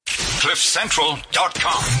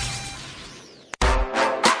CliffCentral.com.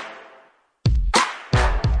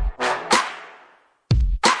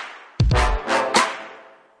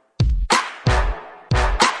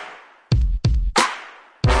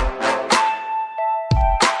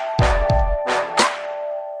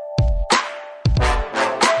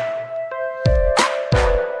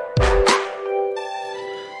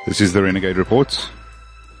 This is the Renegade Report.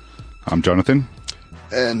 I'm Jonathan.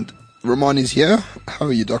 And Roman is here. How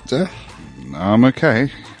are you, Doctor? I'm okay.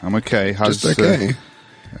 How's, just okay.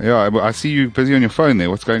 I see you busy on your phone there.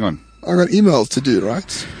 What's going on? I got emails to do,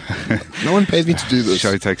 right? No one pays me to do this.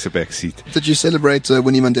 Show takes a back seat. Did you celebrate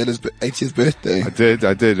Winnie Mandela's 80th birthday?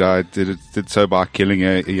 I did so by killing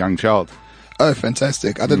a young child. Oh,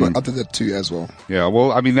 fantastic. I did that too as well. Yeah,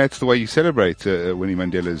 well, I mean, that's the way you celebrate Winnie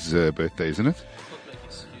Mandela's birthday, isn't it?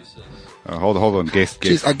 Hold on, guest.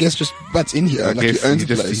 Jeez, I guess just butts in here, like he owns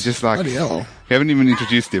the place. He's just like, bloody hell. You haven't even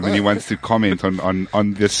introduced him, and he wants to comment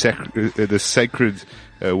on the sacred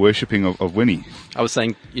worshipping of Winnie. I was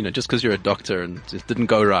saying, just because you're a doctor and it didn't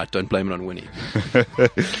go right, don't blame it on Winnie.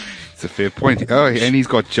 It's a fair point. Oh, and he's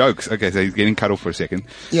got jokes. Okay, so he's getting cut off for a second.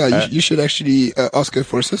 Yeah, you should actually ask her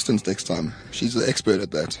for assistance next time. She's the expert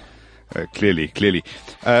at that. Clearly.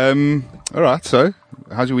 All right, so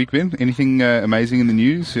how's your week been? Anything amazing in the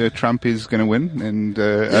news? Trump is going to win. And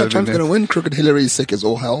Trump's going to win. Crooked Hillary's sick as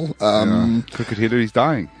all hell. Crooked Hillary's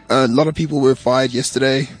dying. A lot of people were fired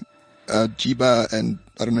yesterday. Jiba and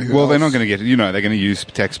I don't know who else. Well, they're not going to get it. They're going to use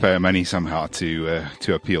taxpayer money somehow to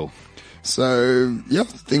appeal. So, yeah,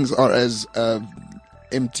 things are as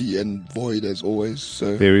empty and void as always.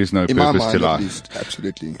 So there is no purpose to life. At least,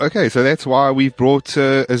 absolutely. Okay, so that's why we've brought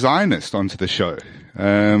a Zionist onto the show.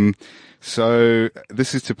 So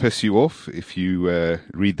this is to piss you off if you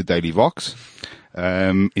read the Daily Vox.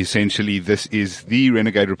 Essentially, this is the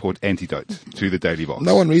Renegade Report antidote to the Daily Vox.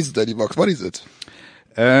 No one reads the Daily Vox. What is it?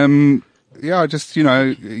 Just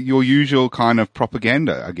your usual kind of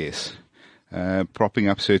propaganda, I guess, propping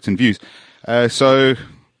up certain views. So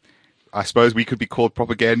I suppose we could be called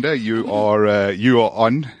propaganda. You are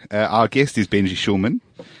on. Our guest is Benji Schulman.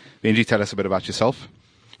 Benji, tell us a bit about yourself.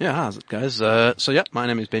 Yeah, how's it, guys? My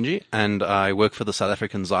name is Benji, and I work for the South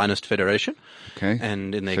African Zionist Federation. Okay.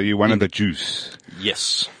 And so you're one of the Jews.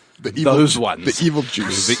 Yes. Those ones. The evil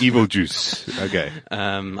Jews. The evil Jews. Okay.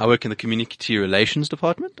 I work in the Community Relations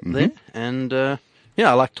Department there, and I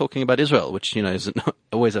like talking about Israel, which is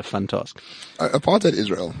always a fun task. Apartheid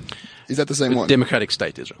Israel. Is that the same one? Democratic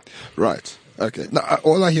State Israel. Right. Okay. Now,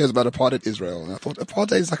 all I hear is about apartheid Israel, and I thought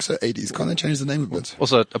apartheid is like so 80s. Can't they change the name of it?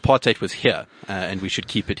 Also, apartheid was here, and we should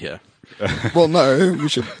keep it here. Well, no, we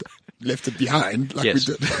should left it behind like yes.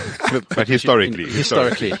 we did. But historically,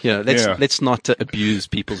 let's not abuse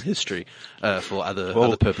people's history for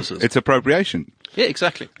other purposes. It's appropriation. Yeah,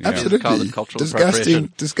 exactly. Absolutely. Cultural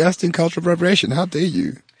appropriation. Disgusting cultural appropriation. How dare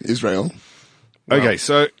you, Israel? Okay,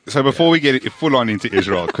 so before we get full on into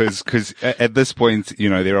Israel, because at this point,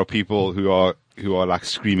 there are people who are like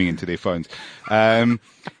screaming into their phones.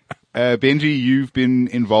 Benji, you've been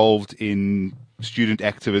involved in student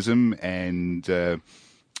activism and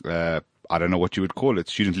I don't know what you would call it,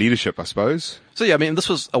 student leadership, I suppose. So this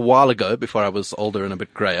was a while ago, before I was older and a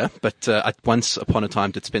bit grayer, but I once upon a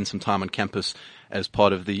time did spend some time on campus as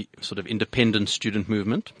part of the sort of independent student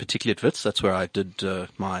movement, particularly at Wits. That's where I did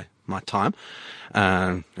my time.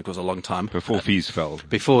 It was a long time. Before fees fell.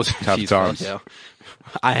 Before Tough fees times. fell, yeah.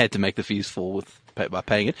 I had to make the fees fall by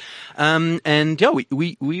paying it.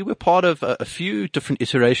 We were part of a few different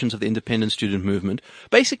iterations of the independent student movement.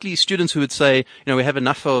 Basically, students who would say, we have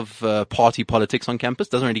enough of party politics on campus,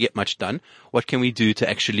 doesn't really get much done. What can we do to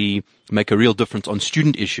actually make a real difference on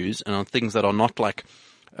student issues and on things that are not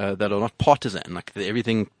that are not partisan, like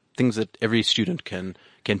things that every student can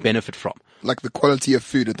benefit from. Like the quality of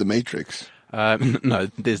food at the Matrix. No,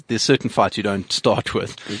 there's certain fights you don't start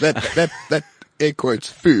with. That air quotes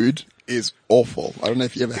food is awful. I don't know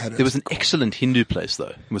if you ever had it. There was an excellent Hindu place though.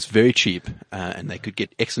 It was very cheap, and they could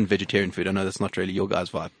get excellent vegetarian food. I know that's not really your guys'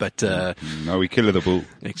 vibe, but no, we kill the bull.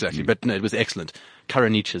 Exactly, but no, it was excellent.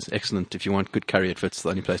 Karanich's excellent. If you want good curry, it's the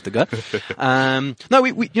only place to go. No,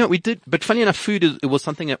 we did, but funny enough, food it was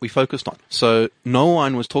something that we focused on. So no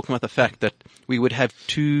one was talking about the fact that we would have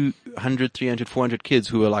 200, 300, 400 kids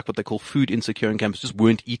who were like what they call food insecure on campus, just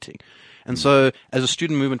weren't eating. And so as a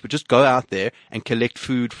student movement, we'd just go out there and collect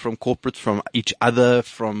food from corporates, from each other,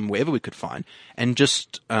 from wherever we could find, and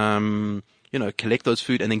just, collect those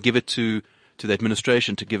food and then give it to the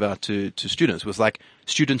administration to give out to students. It was like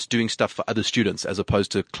students doing stuff for other students as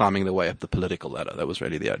opposed to climbing their way up the political ladder. That was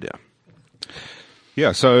really the idea.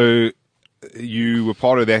 Yeah. So you were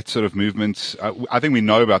part of that sort of movement. I think we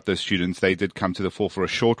know about those students. They did come to the fore for a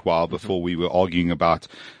short while before we were arguing about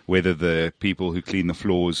whether the people who clean the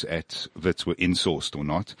floors at Wits were insourced or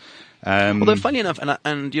not. Although funny enough,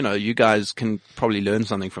 and you know, you guys can probably learn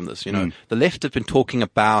something from this. You know, the left have been talking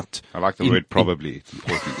about. I like the word probably. It's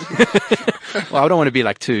important. Well, I don't want to be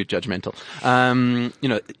like too judgmental. You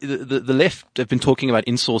know, the left have been talking about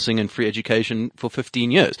insourcing and free education for 15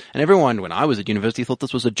 years. And everyone, when I was at university, thought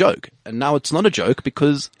this was a joke. And now it's not a joke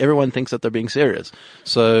because everyone thinks that they're being serious.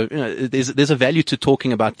 So, you know, there's a value to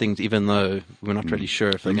talking about things even though we're not really sure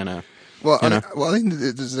if they're going to. Well, I think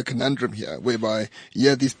there's a conundrum here whereby you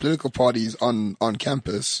have these political parties on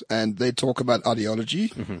campus and they talk about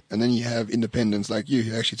ideology, and then you have independents like you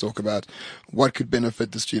who actually talk about what could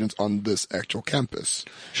benefit the students on this actual campus.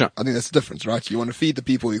 Sure. I think that's the difference, right? You want to feed the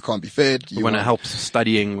people who can't be fed. We want to help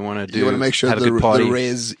studying. We want to You want to make sure the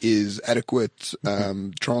res is adequate.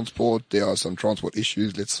 Transport, there are some transport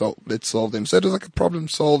issues. Let's solve them. So it is like a problem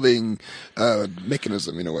solving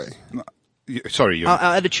mechanism in a way. Sorry,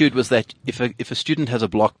 our attitude was that if a student has a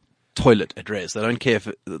blocked toilet at res, they don't care if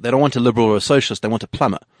they don't want a liberal or a socialist, they want a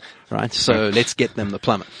plumber, right? So let's get them the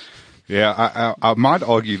plumber. Yeah, I might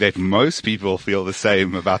argue that most people feel the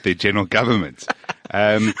same about their general government.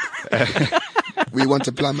 We want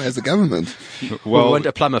a plumber as a government. Well, we want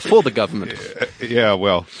a plumber for the government. Yeah,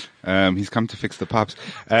 well, he's come to fix the pubs.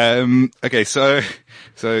 Okay, so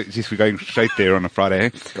just we're going straight there on a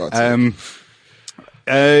Friday.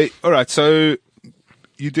 All right. So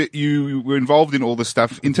you were involved in all this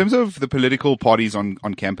stuff in terms of the political parties on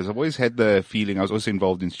campus. I've always had the feeling, I was also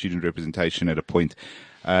involved in student representation at a point.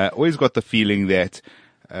 Always got the feeling that,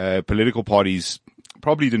 political parties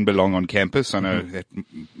probably didn't belong on campus. I know that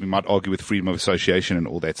we might argue with freedom of association and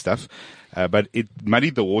all that stuff. But it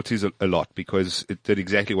muddied the waters a lot because it did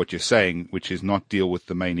exactly what you're saying, which is not deal with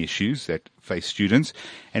the main issues that face students,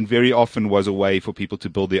 and very often was a way for people to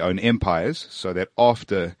build their own empires so that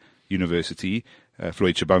after university,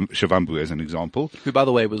 Floyd Shavambu as an example. Who, by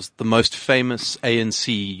the way, was the most famous ANC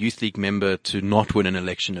Youth League member to not win an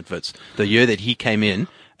election at Wits. The year that he came in,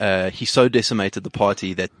 he so decimated the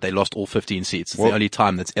party that they lost all 15 seats. It's the only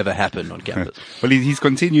time that's ever happened on campus. Well, he's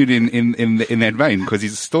continued in that vein because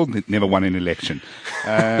he's still never won an election.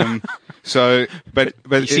 But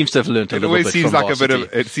he seems to have learned a little bit seems from like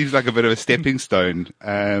varsity. it seems like a bit of a stepping stone.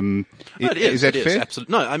 Is that fair?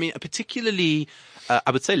 Absolutely. No, I mean, particularly,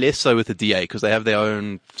 I would say less so with the DA because they have their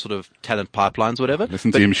own sort of talent pipelines, whatever.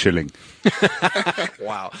 Listen to him shilling.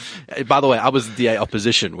 Wow. By the way, I was DA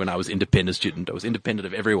opposition when I was independent student. I was independent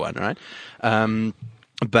of everyone, right?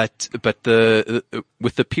 But with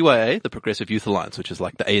the PYA, the Progressive Youth Alliance, which is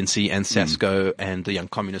like the ANC and SASCO and the Young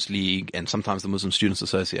Communist League and sometimes the Muslim Students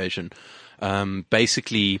Association,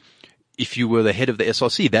 basically, if you were the head of the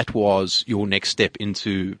SRC, that was your next step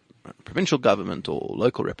into provincial government or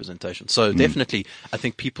local representation. So definitely, I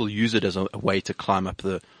think people use it as a way to climb up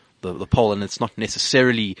the poll, and it's not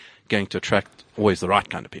necessarily going to attract always the right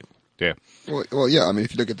kind of people. Yeah. Well, yeah. I mean,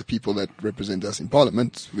 if you look at the people that represent us in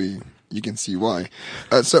Parliament, you can see why.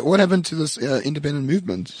 So, what happened to this independent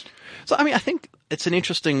movement? So, I mean, I think it's an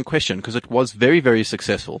interesting question because it was very, very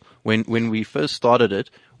successful. When we first started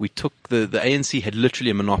it, we took the ANC had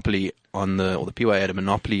literally a monopoly or the PYA had a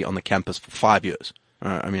monopoly on the campus for 5 years.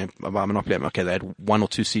 I mean, by monopoly, okay, they had 1 or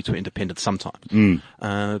 2 seats were independent sometimes.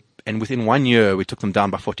 And within 1 year, we took them down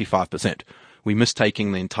by 45%. We missed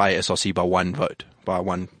taking the entire SRC by 1 vote, by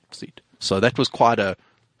 1 seat. So that was quite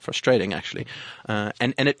frustrating, actually.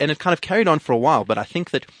 And it kind of carried on for a while, but I think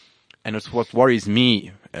that, and it's what worries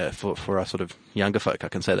me, for our sort of younger folk, I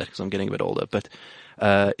can say that because I'm getting a bit older, but,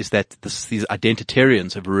 is that these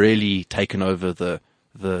identitarians have really taken over the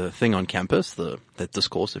thing on campus, the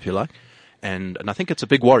discourse, if you like. And I think it's a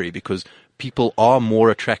big worry because people are more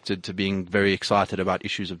attracted to being very excited about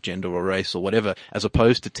issues of gender or race or whatever, as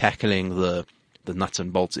opposed to tackling the nuts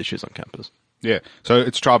and bolts issues on campus. Yeah. So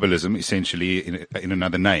it's tribalism, essentially, in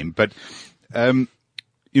another name. But,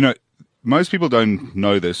 most people don't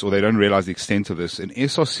know this or they don't realize the extent of this. An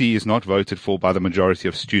SRC is not voted for by the majority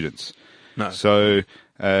of students. No. So,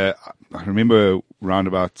 I remember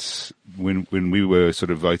roundabouts when we were sort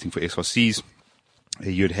of voting for SRCs,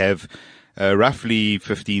 you'd have roughly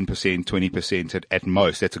 15%, 20% at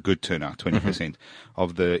most. That's a good turnout, 20%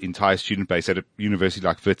 of the entire student base. At a university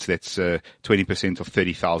like Wits, that's 20% of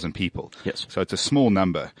 30,000 people. Yes. So it's a small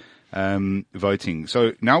number voting.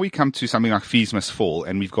 So now we come to something like Fees Must Fall,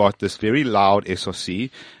 and we've got this very loud SRC,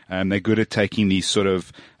 and they're good at taking these sort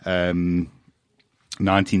of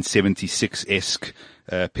 1976-esque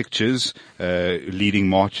pictures, leading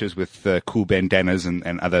marches with cool bandanas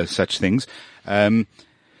and other such things.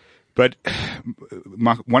 But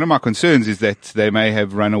one of my concerns is that they may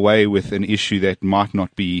have run away with an issue that might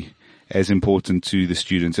not be as important to the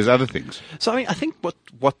students as other things. So I think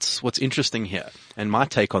what's interesting here, and my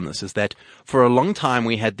take on this, is that for a long time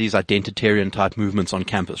we had these identitarian type movements on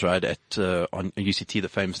campus, right? On UCT, the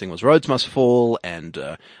famous thing was Rhodes Must Fall, and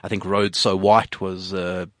I think Rhodes So White was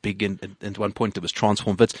big. At one point there was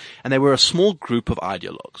Transform Wits, and they were a small group of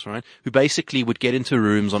ideologues, right, who basically would get into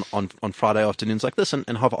rooms on Friday afternoons like this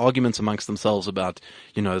and have arguments amongst themselves about,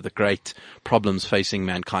 the great problems facing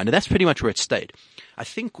mankind, and that's pretty much where it stayed. I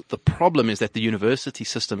think the problem is that the university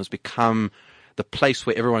system has become the place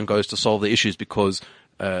where everyone goes to solve the issues because,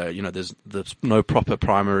 there's no proper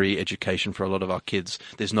primary education for a lot of our kids.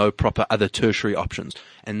 There's no proper other tertiary options.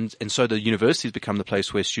 And so the universities become the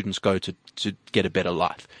place where students go to get a better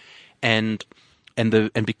life. And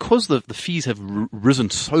because the fees have risen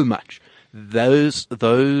so much,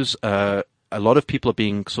 a lot of people are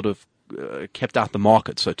being sort of kept out the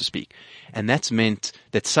market, so to speak. And that's meant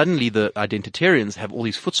that suddenly the identitarians have all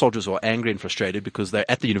these foot soldiers who are angry and frustrated because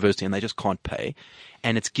they're at the university and they just can't pay.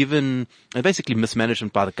 And it's given basically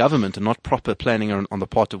mismanagement by the government and not proper planning on the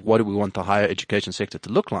part of what do we want the higher education sector to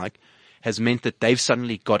look like, has meant that they've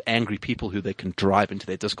suddenly got angry people who they can drive into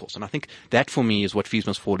their discourse. And I think that for me is what Fees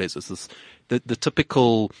Must Fall is this, the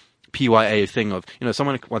typical PYA thing of,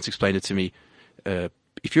 someone once explained it to me,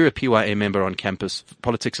 if you're a PYA member on campus,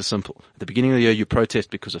 politics is simple. At the beginning of the year, you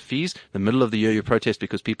protest because of fees. The middle of the year, you protest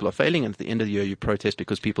because people are failing. And at the end of the year, you protest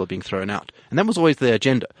because people are being thrown out. And that was always their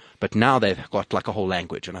agenda. But now they've got like a whole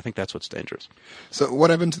language. And I think that's what's dangerous. So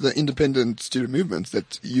what happened to the independent student movements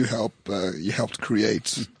that you helped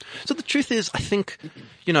create? So the truth is, I think,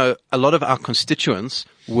 a lot of our constituents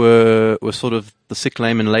were sort of the sick,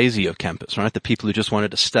 lame, and lazy of campus, right? The people who just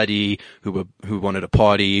wanted to study, who wanted to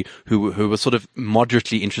party, who were sort of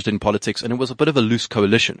moderately interested in politics, and it was a bit of a loose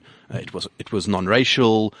coalition. It was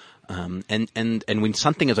non-racial, and when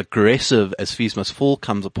something as aggressive as Fees Must Fall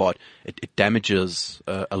comes apart, it damages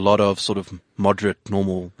a lot of sort of moderate,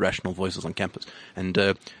 normal, rational voices on campus.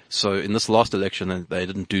 And so in this last election, they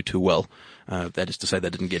didn't do too well. That is to say, they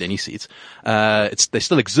didn't get any seats. They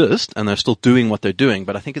still exist and they're still doing what they're doing,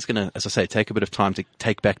 but I think it's going to, as I say, take a bit of time to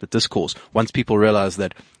take back the discourse. Once people realize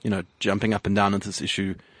that, jumping up and down into this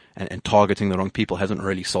issue and targeting the wrong people hasn't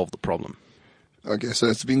really solved the problem. Okay, so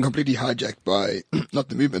it's been completely hijacked by, not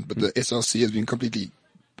the movement, but the SLC has been completely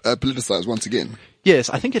politicized once again. Yes,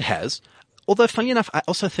 I think it has. Although, funny enough, I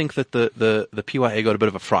also think that the PYA got a bit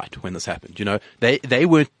of a fright when this happened.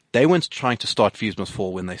 They weren't trying to start Fees Must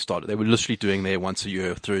Fall when they started. They were literally doing their twice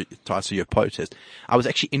a year protest. I was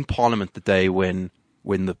actually in Parliament the day when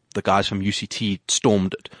the guys from UCT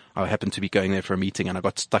stormed it. I happened to be going there for a meeting and I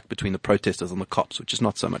got stuck between the protesters and the cops, which is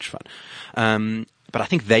not so much fun. But I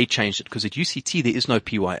think they changed it because at UCT there is no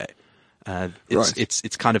PYA.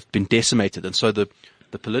 It's kind of been decimated. And so the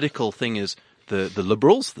political thing is the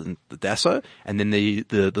liberals, the DASO, and then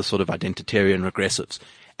the sort of identitarian regressives.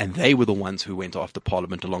 And they were the ones who went after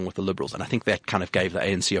Parliament along with the Liberals. And I think that kind of gave the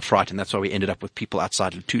ANC a fright. And that's why we ended up with people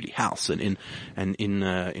outside Lutuli House and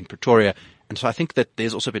in Pretoria. And so I think that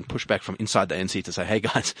there's also been pushback from inside the ANC to say, hey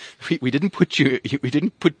guys, we didn't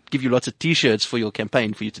give you lots of t-shirts for your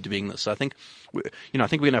campaign for you to doing this. So I think, I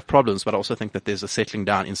think we're going to have problems, but I also think that there's a settling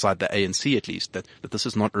down inside the ANC at least that this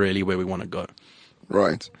is not really where we want to go.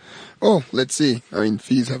 Right. Oh, let's see. I mean,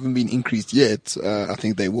 fees haven't been increased yet. I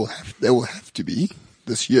think they will have to be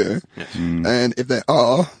this year. Yes. And if they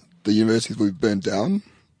are, the universities will be burnt down.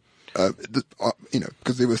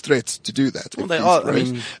 Because there were threats to do that. Well, they are.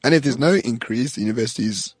 And if there's no increase, the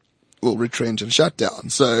universities will retrench and shut down.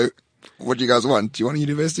 So, what do you guys want? Do you want a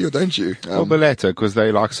university or don't you? Well, the latter, because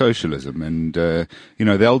they like socialism, and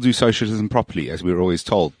they'll do socialism properly, as we were always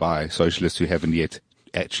told by socialists who haven't yet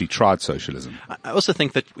actually tried socialism. I also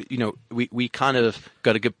think that we kind of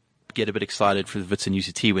got to get a bit excited for the Wits and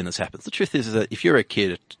UCT when this happens. The truth is that if you're a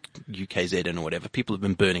kid at UKZN or whatever, people have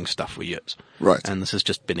been burning stuff for years. Right. And this has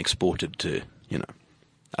just been exported to,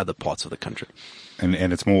 other parts of the country. And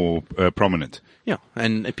it's more prominent. Yeah.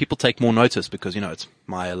 And people take more notice because, it's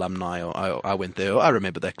my alumni or I went there or I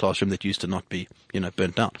remember that classroom that used to not be,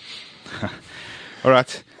 burnt down. All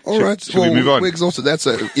right. Should we move on? We're exhausted. That's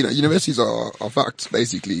universities are fucked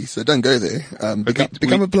basically. So don't go there.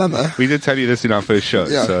 Become a plumber. We did tell you this in our first show.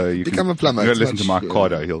 Yeah, so you become a plumber. Go listen to Mark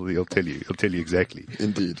Cardo. He'll tell you exactly.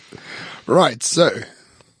 Indeed. Right. So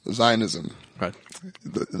Zionism. Right.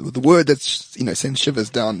 The word that's, sends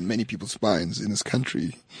shivers down many people's spines in this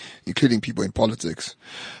country, including people in politics.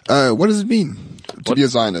 What does it mean to be a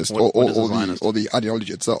Zionist or the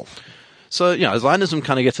ideology itself? So, Zionism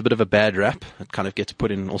kind of gets a bit of a bad rap. It kind of gets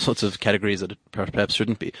put in all sorts of categories that it perhaps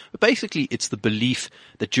shouldn't be. But basically, it's the belief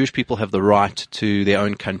that Jewish people have the right to their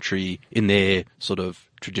own country in their sort of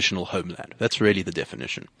traditional homeland. That's really the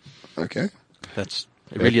definition. Okay. That's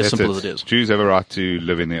really as simple as it is. Jews have a right to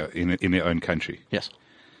live in their own country. Yes.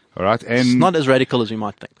 All right. And it's not as radical as you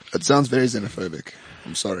might think. It sounds very xenophobic.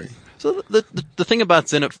 I'm sorry. So the thing about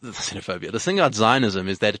xenophobia, the thing about Zionism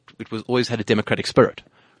is that it was always had a democratic spirit.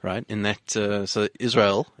 Right, in that, so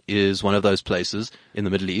Israel is one of those places in the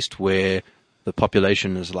Middle East where the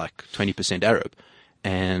population is like 20% Arab,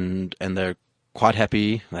 and they're quite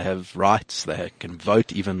happy. They have rights. They can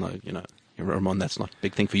vote, even though Ramon, that's not a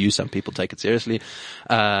big thing for you. Some people take it seriously,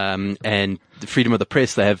 and the freedom of the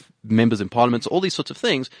press. They have members in parliaments. All these sorts of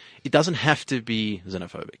things. It doesn't have to be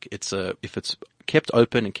xenophobic. If it's kept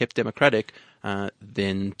open and kept democratic,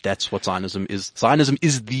 then that's what Zionism is. Zionism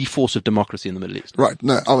is the force of democracy in the Middle East. Right.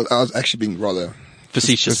 No, I was actually being rather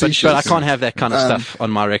facetious. But I can't have that kind of stuff on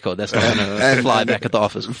my record. That's not going to fly back at the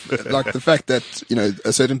office. Like the fact that,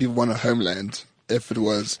 certain people want a homeland. If it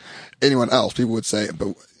was anyone else, people would say,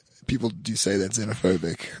 but people do say that's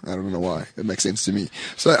xenophobic. I don't know why. It makes sense to me.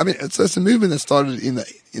 So, I mean, it's a movement that started in the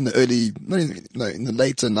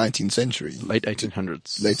later 19th century. Late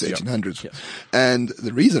 1800s. Late 1800s. Yes. And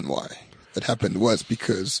the reason why it happened was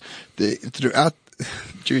because throughout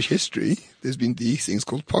Jewish history, there's been these things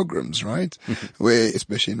called pogroms, right? Where,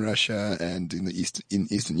 especially in Russia and in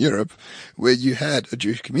Eastern Europe, where you had a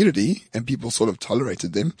Jewish community and people sort of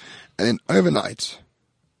tolerated them. And then overnight,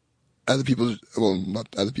 other people in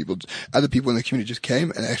the community just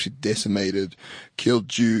came and actually decimated, killed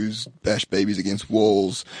Jews, bashed babies against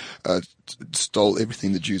walls, stole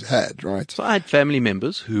everything the Jews had, right? So I had family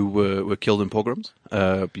members who were killed in pogroms,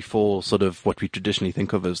 before sort of what we traditionally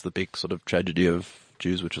think of as the big sort of tragedy of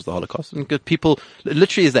Jews, which was the Holocaust. And people,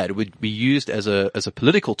 literally is that, it would be used as a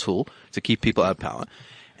political tool to keep people out of power.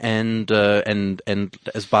 And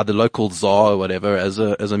as by the local czar or whatever, as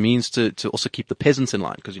a means to also keep the peasants in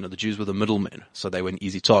line, because, the Jews were the middlemen, so they were an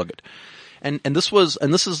easy target. And this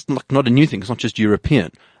is not a new thing. It's not just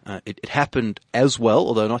European. It happened as well,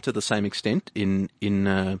 although not to the same extent in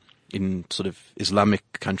sort of Islamic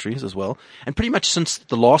countries as well. And pretty much since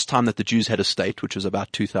the last time that the Jews had a state, which was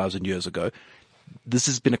about 2,000 years ago, this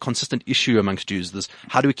has been a consistent issue amongst Jews. This,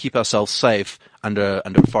 how do we keep ourselves safe under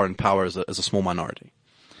foreign power as a small minority?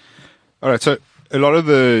 All right. So a lot of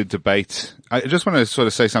the debate, I just want to sort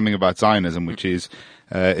of say something about Zionism, which is,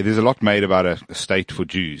 there's a lot made about a state for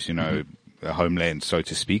Jews, a homeland, so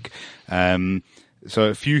to speak. So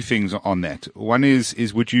a few things on that. One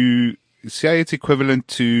is would you say it's equivalent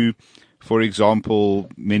to, for example,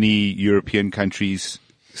 many European countries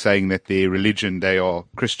saying that their religion, they are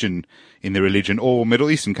Christian in their religion, or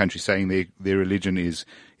Middle Eastern countries saying their religion is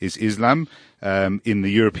Islam? In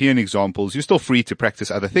the European examples, you're still free to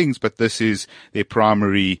practice other things, but this is their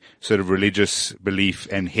primary sort of religious belief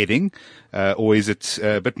and heading, or is it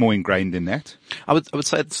a bit more ingrained in that? I would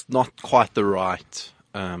say it's not quite the right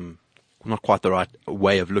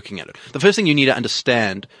way of looking at it. The first thing you need to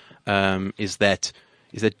understand is that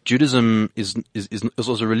Judaism is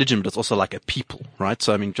also a religion, but it's also like a people, right?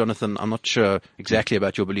 So, I mean, Jonathan, I'm not sure exactly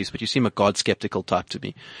about your beliefs, but you seem a God skeptical type to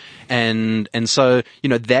me. And so,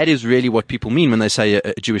 that is really what people mean when they say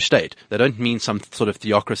a Jewish state. They don't mean some sort of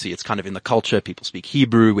theocracy. It's kind of in the culture. People speak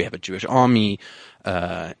Hebrew. We have a Jewish army,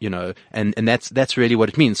 and that's really what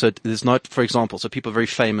it means. So there's not, for example, so people are very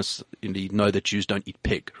famous, know that Jews don't eat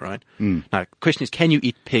pig, right? Now, the question is, can you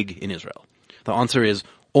eat pig in Israel? The answer is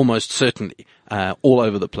almost certainly, all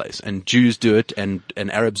over the place. And Jews do it, and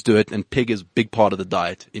Arabs do it, and pig is a big part of the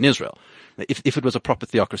diet in Israel. If it was a proper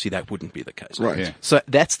theocracy, that wouldn't be the case. Right. Yeah. So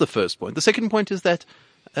that's the first point. The second point is that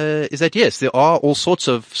yes, there are all sorts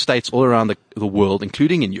of states all around the world,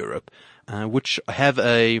 including in Europe, which have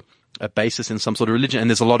a basis in some sort of religion, and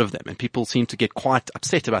there's a lot of them. And people seem to get quite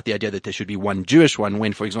upset about the idea that there should be one Jewish one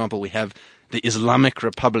when, for example, we have the Islamic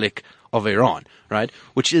Republic of Iran, right?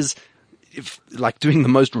 Which is like doing the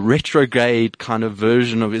most retrograde kind of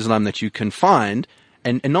version of Islam that you can find,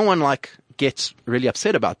 and no one gets really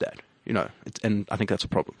upset about that, and I think that's a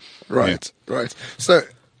problem. Right, yeah. Right. So,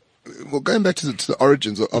 well, going back to the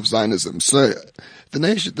origins of Zionism, so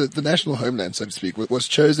the national homeland, so to speak, was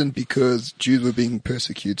chosen because Jews were being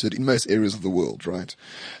persecuted in most areas of the world, right?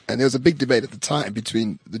 And there was a big debate at the time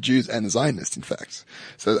between the Jews and the Zionists, in fact.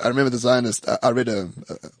 So I remember the Zionists, I read a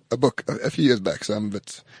book a few years back,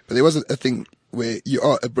 but there was a thing where you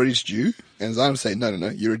are a British Jew, and Zionists say, no,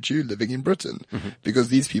 you're a Jew living in Britain, because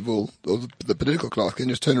these people, or the political class, can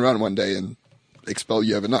just turn around one day and expel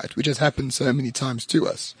you overnight, which has happened so many times to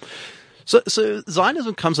us. So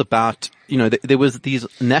Zionism comes about, there was these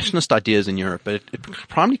nationalist ideas in Europe, but it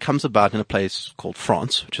primarily comes about in a place called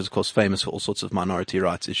France, which is of course famous for all sorts of minority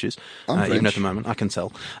rights issues. Even at the moment, I can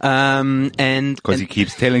tell. Because he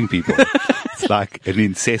keeps telling people. It's like an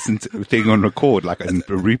incessant thing on record, like a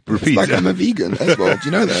repeat. It's like I'm a vegan as well. Do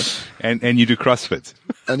you know that? And you do CrossFit.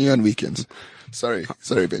 Only on weekends. Sorry,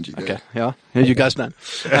 Benji. Okay, yeah. You guys know.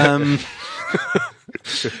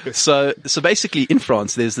 So basically in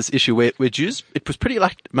France, there's this issue where Jews, it was pretty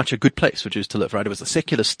much a good place for Jews to live, right? It was a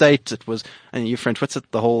secular state. It was, and you French, what's it?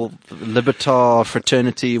 The whole libertar,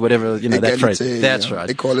 fraternity, whatever, that phrase. That's right.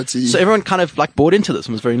 Equality. So everyone kind of bought into this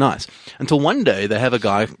and was very nice. Until one day they have a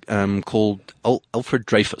guy, called Alfred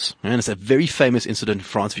Dreyfus. And it's a very famous incident in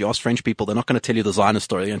France. If you ask French people, they're not going to tell you the Zionist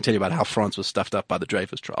story. They're going to tell you about how France was stuffed up by the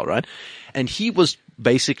Dreyfus trial, right? And he was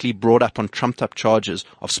basically brought up on trumped up charges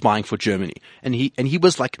of spying for Germany. And he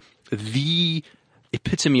was like the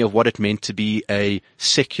epitome of what it meant to be a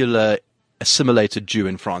secular assimilated Jew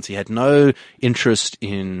in France. He had no interest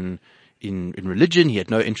in religion. He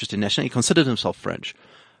had no interest in nationality. He considered himself French.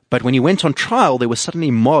 But when he went on trial, there were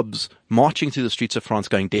suddenly mobs marching through the streets of France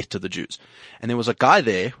going, "Death to the Jews." And there was a guy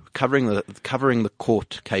there covering the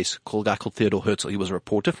court case called a guy called Theodor Herzl. He was a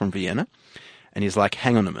reporter from Vienna. And he's like,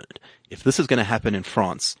 hang on a minute. If this is going to happen in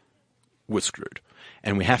France, we're screwed.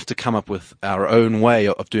 And we have to come up with our own way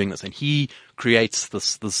of doing this. And he creates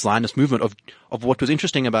this Zionist movement of what was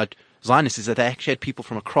interesting about Zionists is that they actually had people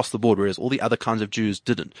from across the board, whereas all the other kinds of Jews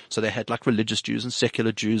didn't. So they had religious Jews and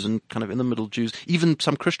secular Jews and kind of in the middle Jews, even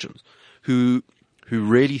some Christians who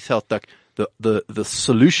really felt that the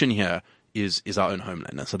solution here is our own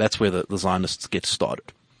homeland. And so that's where the Zionists get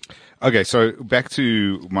started. Okay, so back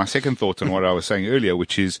to my second thought on what I was saying earlier,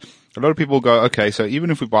 which is a lot of people go, okay, so even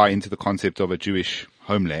if we buy into the concept of a Jewish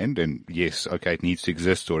homeland, and yes, okay, it needs to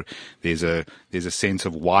exist, or there's a sense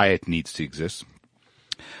of why it needs to exist.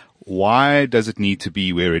 Why does it need to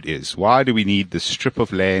be where it is? Why do we need this strip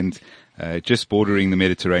of land just bordering the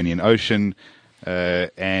Mediterranean Ocean,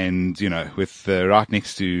 and with right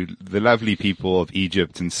next to the lovely people of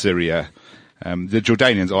Egypt and Syria? The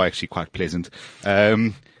Jordanians are actually quite pleasant.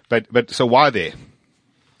 But so why there?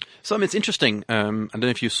 So it's interesting. I don't know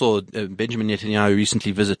if you saw Benjamin Netanyahu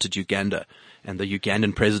recently visited Uganda, and the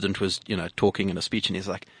Ugandan president was, talking in a speech, and he's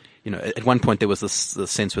like, at one point there was this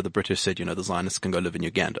sense where the British said, the Zionists can go live in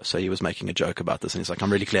Uganda. So he was making a joke about this, and he's like,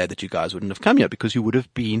 I'm really glad that you guys wouldn't have come here because you would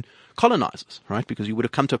have been colonizers, right? Because you would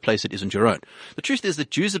have come to a place that isn't your own. The truth is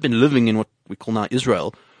that Jews have been living in what we call now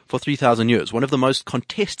Israel for 3,000 years. One of the most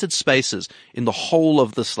contested spaces in the whole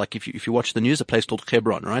of this, if you watch the news, a place called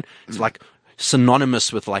Hebron, right? It's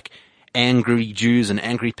synonymous with angry Jews and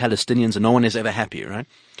angry Palestinians, and no one is ever happy, right?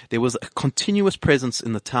 There was a continuous presence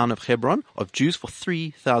in the town of Hebron of Jews for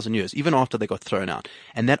 3,000 years, even after they got thrown out.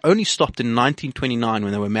 And that only stopped in 1929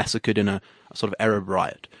 when they were massacred in a sort of Arab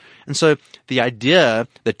riot. And so the idea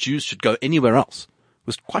that Jews should go anywhere else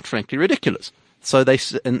was quite frankly ridiculous. So they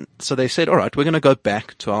said, all right, we're going to go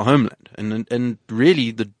back to our homeland. And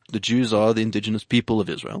really the Jews are the indigenous people of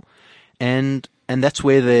Israel. And that's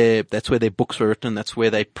where their books were written. That's where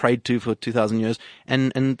they prayed to for 2,000 years.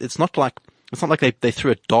 And it's not like they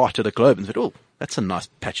threw a dart at a globe and said, oh, that's a nice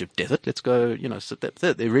patch of desert. Let's go, sit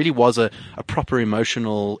there. There really was a proper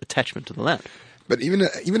emotional attachment to the land. But even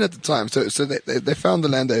at the time, so they found the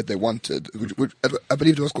land that they wanted, which I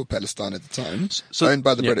believe it was called Palestine at the time, owned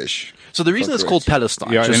by the British. So the reason it's called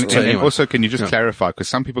Palestine. Yeah, and also, can you just clarify? Because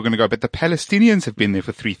some people are going to go, but the Palestinians have been there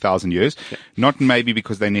for 3,000 years. Yeah. Not maybe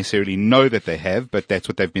because they necessarily know that they have, but that's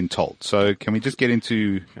what they've been told. So can we just get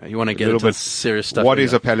into you want to get into serious stuff? What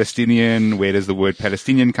is a Palestinian? Where does the word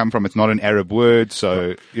Palestinian come from? It's not an Arab word,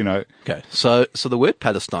 so Okay, so the word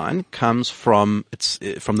Palestine comes from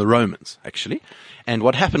the Romans actually. And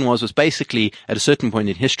what happened was basically at a certain point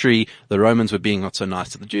in history, the Romans were being not so nice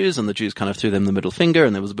to the Jews, and the Jews kind of threw them the middle finger,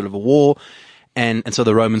 and there was a bit of a war, and so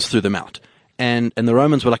the Romans threw them out. And the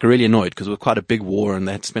Romans were really annoyed because it was quite a big war, and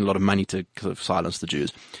they had to spend a lot of money to sort of silence the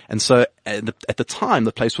Jews. And so at the time,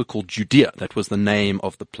 the place was called Judea. That was the name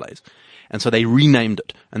of the place. And so they renamed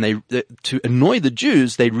it. And to annoy the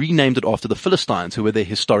Jews, they renamed it after the Philistines, who were their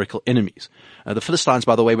historical enemies. The Philistines,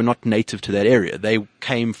 by the way, were not native to that area. They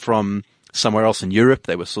came from somewhere else in Europe.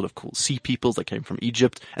 They were sort of called sea peoples. They came from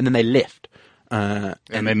Egypt, and then they left. And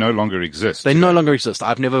they no longer exist. They no longer exist.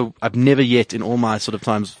 I've never yet in all my sort of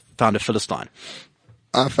times found a Philistine.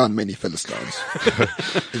 I found many Philistines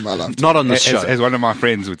in my life. Not on this show. As one of my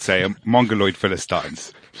friends would say, Mongoloid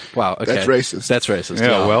Philistines. Wow. Okay. That's racist. That's racist.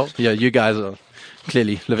 Yeah, well. Yeah, you guys are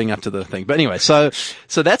clearly living up to the thing. But anyway, so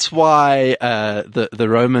that's why, the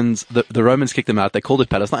Romans kicked them out. They called it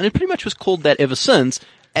Palestine. And it pretty much was called that ever since.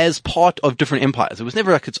 as part of different empires. It was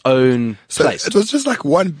never like its own So place. it was just like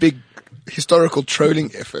one big historical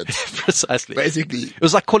trolling effort. Precisely. Basically. It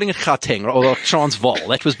was like calling it Gauteng or Transvaal.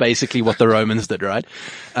 That was basically what the Romans did, right?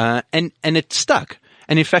 And it stuck.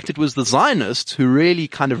 And in fact, it was the Zionists who really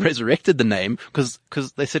kind of resurrected the name because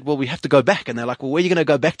they said, well, we have to go back. And they're like, well, where are you going to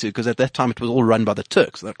go back to? Because at that time it was all run by the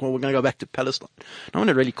Turks. They're like, well, we're going to go back to Palestine. No one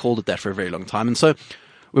had really called it that for a very long time. And so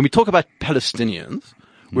when we talk about Palestinians,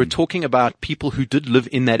 we're talking about people who did live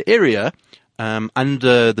in that area,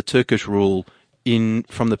 under the Turkish rule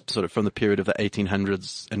from the period of the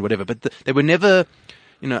 1800s and whatever. But they were never,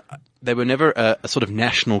 a sort of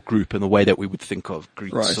national group in the way that we would think of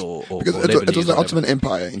Greeks Right. or Because Lebanese it was the or whatever. Ottoman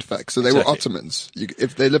Empire, in fact. So they were Exactly. Ottomans.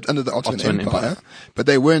 If they lived under the Ottoman Empire. Empire, but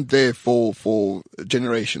they weren't there for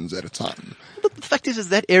generations at a time. But the fact is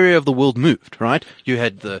that area of the world moved, right? You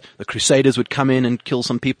had the Crusaders would come in and kill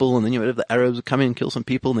some people, and then you would have the Arabs would come in and kill some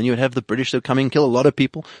people, and then you would have the British that would come in and kill a lot of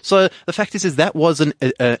people. So the fact is that was an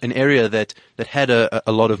area that had a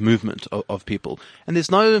lot of movement of people. And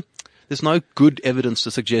there's no good evidence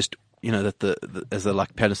to suggest, that as the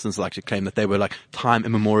Palestinians like to claim that they were like time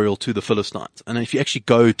immemorial to the Philistines. And if you actually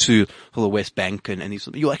go to the West Bank and these,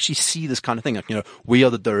 you'll actually see this kind of thing. Like, we are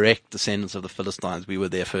the direct descendants of the Philistines. We were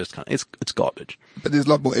there first. It's garbage. But there's a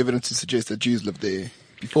lot more evidence to suggest that Jews lived there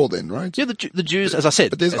before then, right? Yeah, the Jews, as I said.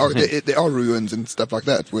 But there are ruins and stuff like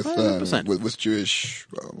that with 100%. with Jewish.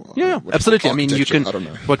 Yeah, absolutely. I mean, you can. I don't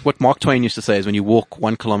know. What Mark Twain used to say is, when you walk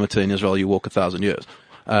 1 kilometer in Israel, you walk 1,000 years.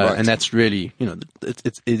 Right. And that's really,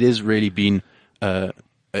 it is really been the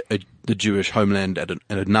Jewish homeland at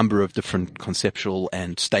a number of different conceptual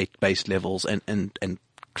and state-based levels and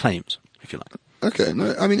claims, if you like. Okay,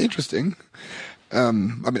 no, I mean, interesting. I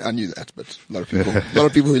knew that, but a lot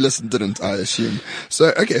of people who listened didn't, I assume.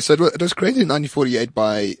 So, okay, so it was created in 1948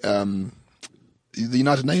 by the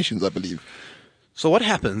United Nations, I believe. So what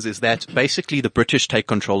happens is that basically the British take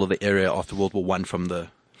control of the area after World War I from the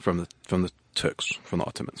Turks, from the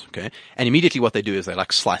Ottomans, okay? And immediately what they do is they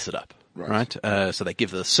slice it up, right? So they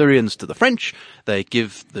give the Syrians to the French, they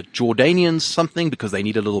give the Jordanians something because they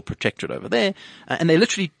need a little protectorate over there, and they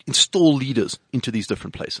literally install leaders into these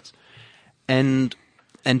different places.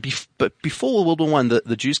 But before World War I,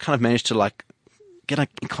 the Jews kind of managed to get a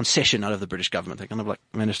concession out of the British government. They kind of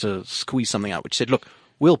managed to squeeze something out, which said, look,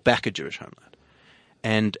 we'll back a Jewish homeland.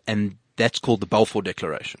 And that's called the Balfour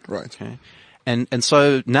Declaration. Right. Okay. And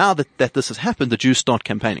so now that this has happened, the Jews start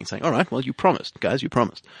campaigning, saying, all right, well, you promised, guys, you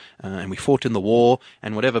promised. And we fought in the war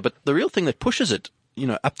and whatever. But the real thing that pushes it,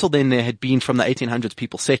 up till then there had been from the 1800s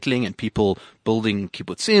people settling and people building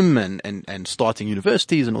kibbutzim and starting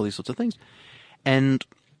universities and all these sorts of things.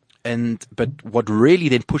 But what really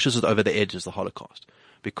then pushes it over the edge is the Holocaust.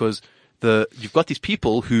 Because you've got these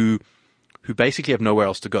people who basically have nowhere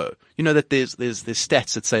else to go. You know that there's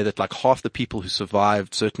stats that say that half the people who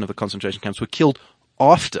survived certain of the concentration camps were killed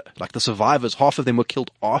after, the survivors, half of them were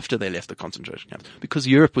killed after they left the concentration camps, because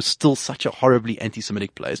Europe was still such a horribly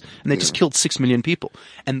anti-Semitic place, and they just killed 6 million people.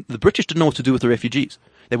 And the British didn't know what to do with the refugees.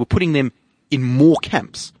 They were putting them in more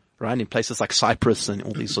camps, right, in places like Cyprus and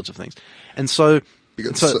all these sorts of things. And so,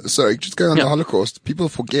 Sorry, just going on the Holocaust, people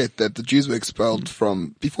forget that the Jews were expelled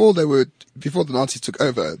from, before the Nazis took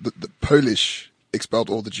over, the Polish expelled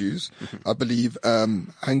all the Jews. Mm-hmm. I believe,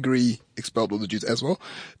 Hungary expelled all the Jews as well.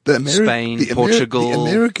 Spain, Portugal. The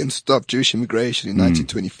Americans stopped Jewish immigration in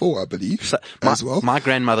 1924, I believe, as well. My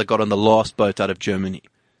grandmother got on the last boat out of Germany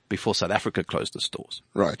before South Africa closed its doors.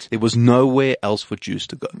 Right. There was nowhere else for Jews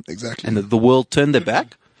to go. Exactly. And the world turned their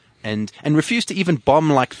back. And refused to even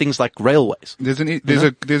bomb things like railways. There's a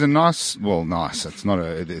nice, it's not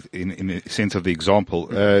in the sense of the example,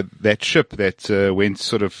 that ship that went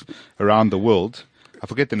sort of around the world. I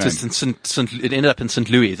forget the name. It ended up in St.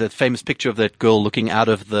 Louis. That famous picture of that girl looking out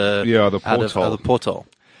of the porthole.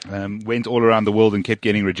 Went all around the world and kept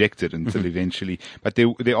getting rejected until eventually. But there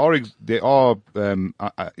are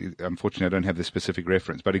unfortunately I don't have the specific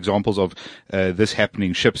reference, but examples of this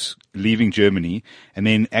happening: ships leaving Germany and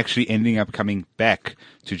then actually ending up coming back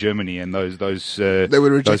to Germany, and those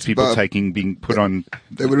people being put on.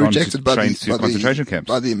 They were rejected by concentration camps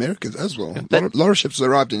by the Americans as well. A lot of ships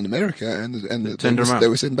arrived in America and they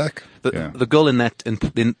were sent back. The girl in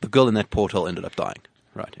that porthole ended up dying.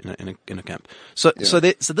 Right, in a camp. So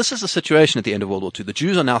this is a situation at the end of World War II. The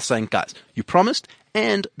Jews are now saying, guys, you promised,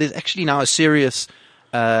 and there's actually now a serious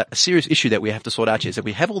issue that we have to sort out here, is that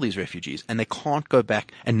we have all these refugees and they can't go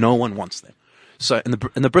back and no one wants them. So, and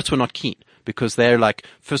the Brits were not keen, because they're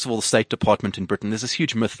first of all, the State Department in Britain, there's this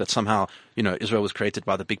huge myth that somehow, Israel was created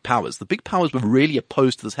by the big powers. The big powers were really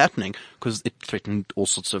opposed to this happening because it threatened all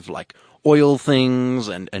sorts of oil things,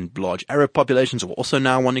 and large Arab populations who were also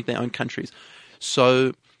now wanting their own countries.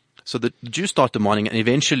 So the Jews start demanding it, and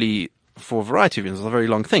eventually, for a variety of reasons, it's a very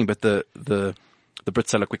long thing, but the Brits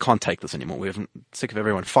say, look, we can't take this anymore. We're sick of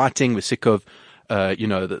everyone fighting. We're sick of,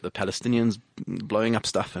 the Palestinians blowing up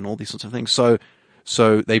stuff and all these sorts of things. So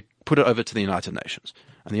they put it over to the United Nations.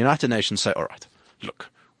 And the United Nations say, all right, look,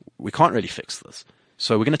 we can't really fix this.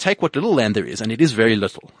 So we're going to take what little land there is, and it is very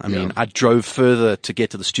little. I mean, I drove further to get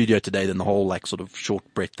to the studio today than the whole, like, sort of short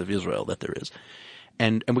breadth of Israel that there is.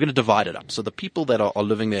 And we're going to divide it up. So the people that are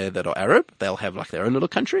living there that are Arab, they'll have like their own little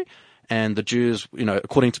country. And the Jews,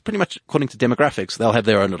 according to demographics, they'll have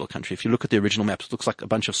their own little country. If you look at the original maps, it looks like a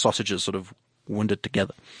bunch of sausages sort of winded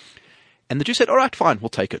together. And the Jews said, all right, fine, we'll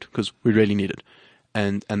take it because we really need it.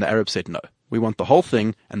 And the Arabs said, no, we want the whole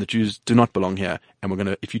thing, and the Jews do not belong here.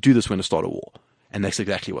 And if you do this, we're going to start a war. And that's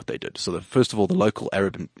exactly what they did. So first of all, the local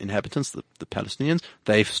Arab inhabitants, the Palestinians,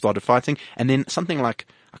 they started fighting. And then something like,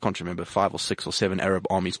 I can't remember, 5 or 6 or 7 Arab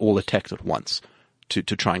armies all attacked at once to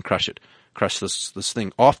try and crush this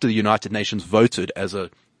thing after the United Nations voted as a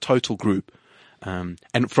total group. And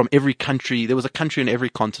from every country, there was a country in every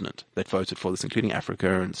continent that voted for this, including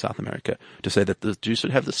Africa and South America, to say that the Jews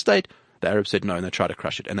should have the state. The Arabs said no, and they tried to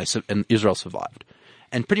crush it, and Israel survived.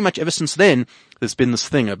 And pretty much ever since then, there's been this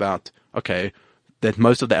thing about, okay, that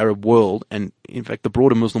most of the Arab world, and in fact the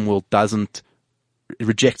broader Muslim world,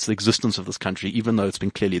 rejects the existence of this country, even though it's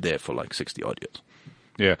been clearly there for like 60 odd years.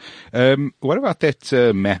 Yeah. What about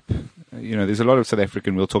that map? There's a lot of South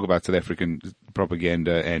African, we'll talk about South African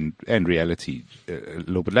propaganda and reality a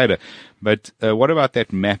little bit later. But what about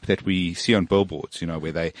that map that we see on billboards,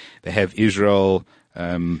 where they have Israel,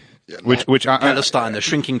 which Palestine, the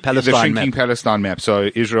shrinking Palestine map. Palestine map. So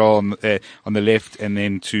Israel on the left, and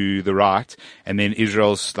then to the right, and then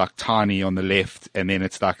Israel's like tiny on the left, and then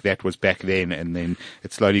it's like that was back then, and then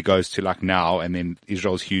it slowly goes to like now, and then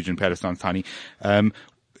Israel's huge and Palestine's tiny.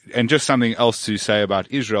 And just something else to say about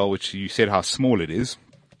Israel, which you said how small it is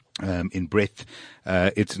in breadth.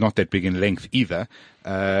 It's not that big in length either.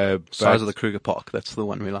 Size of the Kruger Park. That's the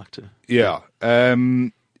one we like to. Yeah.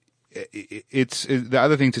 It's the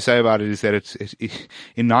other thing to say about it is that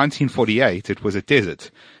in 1948 it was a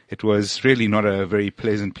desert. It was really not a very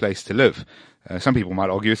pleasant place to live. Some people might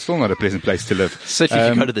argue it's still not a pleasant place to live. Certainly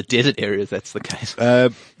if you go to the desert areas, that's the case.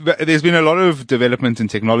 But there's been a lot of development in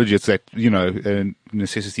technology. It's that,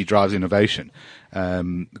 necessity drives innovation.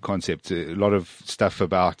 Concept. A lot of stuff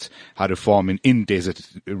about how to farm in desert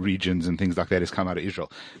regions and things like that has come out of Israel.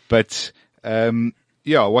 But,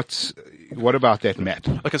 what about that map?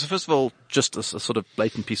 Okay, so first of all, just a sort of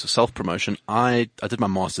blatant piece of self-promotion. I did my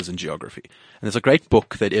master's in geography. And there's a great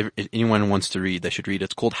book that anyone wants to read, they should read.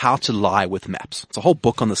 It's called How to Lie with Maps. It's a whole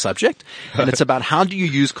book on the subject. And it's about how do you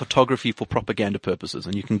use cartography for propaganda purposes.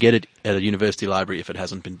 And you can get it at a university library if it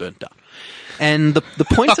hasn't been burnt down. And the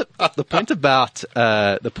point about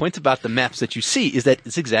the maps that you see is that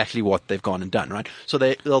it's exactly what they've gone and done, right? So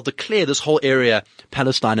they'll declare this whole area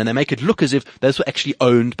Palestine, and they make it look as if those were actually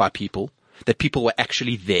owned by people, that people were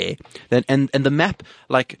actually there. And the map,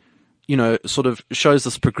 sort of shows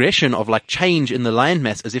this progression of like change in the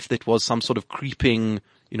landmass as if it was some sort of creeping,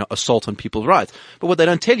 assault on people's rights. But what they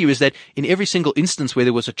don't tell you is that in every single instance where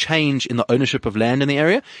there was a change in the ownership of land in the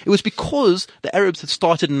area, it was because the Arabs had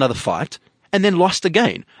started another fight and then lost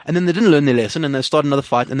again. And then they didn't learn their lesson, and they started another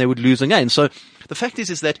fight and they would lose again. So the fact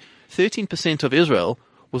is that 13% of Israel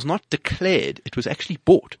was not declared. It was actually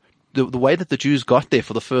bought. The way that the Jews got there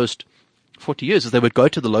for the first 40 years is they would go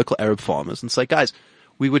to the local Arab farmers and say, guys,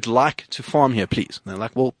 we would like to farm here, please. And they're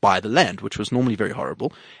like, well, buy the land, which was normally very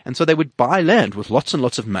horrible. And so they would buy land with lots and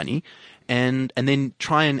lots of money and then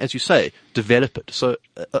try and, as you say, develop it. So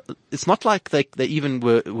it's not like they even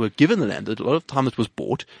were given the land. A lot of time it was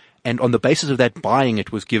bought. And on the basis of that buying,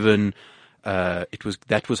 it was given,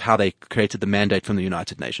 that was how they created the mandate from the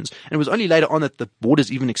United Nations. And it was only later on that the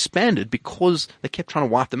borders even expanded because they kept trying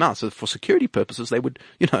to wipe them out. So for security purposes, they would,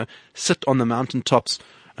 sit on the mountaintops.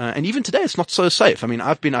 And even today, it's not so safe. I mean,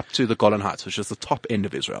 I've been up to the Golan Heights, which is the top end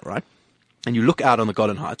of Israel, right? And you look out on the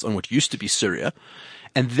Golan Heights on what used to be Syria,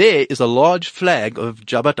 and there is a large flag of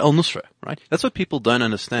Jabhat al-Nusra, right? That's what people don't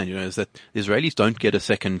understand, is that the Israelis don't get a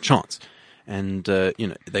second chance. And,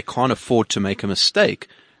 they can't afford to make a mistake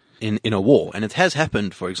in a war. And it has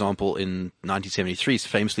happened, for example, in 1973,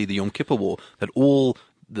 famously the Yom Kippur War, that all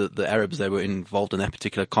the Arabs that were involved in that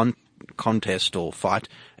particular contest or fight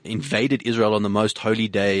invaded Israel on the most holy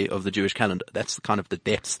day of the Jewish calendar. That's the kind of the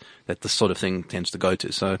depths that this sort of thing tends to go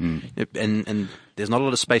to. So, and there's not a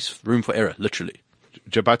lot of room for error, literally.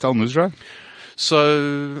 Jabhat al-Nusra?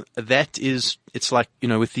 So it's like,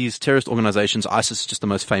 with these terrorist organizations, ISIS is just the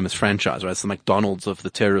most famous franchise, right? It's the McDonald's of the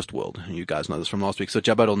terrorist world. You guys know this from last week. So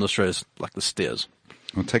Jabhat al-Nusra is like the Steers.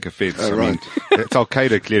 I'll take offense. Oh, I right. mean, it's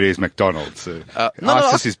Al-Qaeda clearly is McDonald's.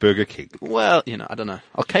 ISIS is Burger King. Well, I don't know.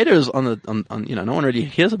 Al-Qaeda is on no one really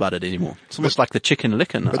hears about it anymore. It's almost like the chicken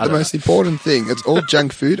licken. But the most important thing, it's all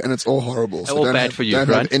junk food and it's all horrible. So all don't bad have, for you, don't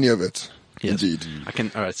right? have any of it. Yes. Indeed.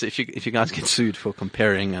 All right. So if you guys get sued for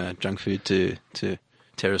comparing junk food to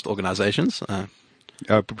terrorist organizations,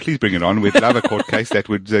 Please bring it on. We'd love a court case. That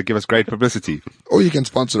would give us great publicity. Or you can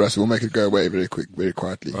sponsor us and we'll make it go away very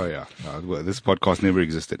quietly. Oh, yeah. Well, this podcast never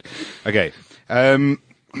existed. Okay. All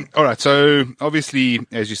right. So obviously,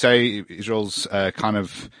 as you say, Israel's kind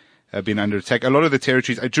of been under attack. A lot of the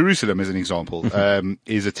territories, Jerusalem as an example,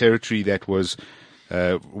 is a territory that was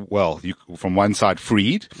from one side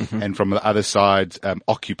freed and from the other side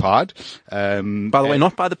occupied. By the way,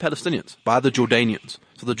 not by the Palestinians, by the Jordanians.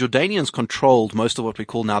 So the Jordanians controlled most of what we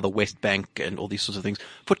call now the West Bank and all these sorts of things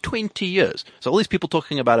for 20 years. So all these people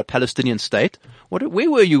talking about a Palestinian state, where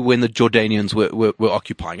were you when the Jordanians were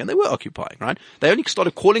occupying? And they were occupying, right? They only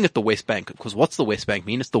started calling it the West Bank because what's the West Bank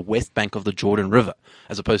mean? It's the West Bank of the Jordan River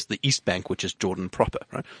as opposed to the East Bank, which is Jordan proper,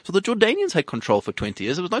 right? So the Jordanians had control for 20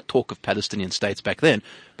 years. There was no talk of Palestinian states back then.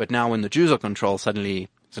 But now when the Jews are controlled, suddenly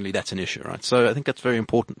that's an issue, right? So I think that's very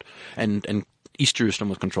important. And East Jerusalem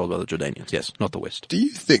was controlled by the Jordanians, yes, not the West. Do you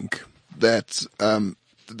think that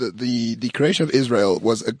the creation of Israel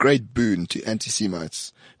was a great boon to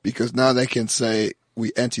anti-Semites because now they can say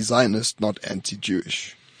we anti-Zionist, not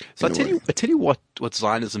anti-Jewish? So I tell you what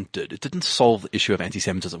Zionism did. It didn't solve the issue of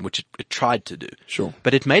anti-Semitism, which it tried to do. Sure.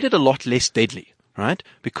 But it made it a lot less deadly, right?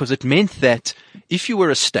 Because it meant that if you were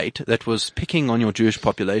a state that was picking on your Jewish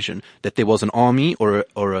population, that there was an army or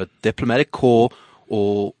a diplomatic corps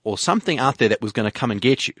or something out there that was going to come and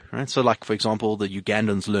get you, right? So like, for example, the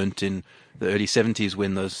Ugandans learnt in the early 70s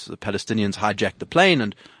when the Palestinians hijacked the plane,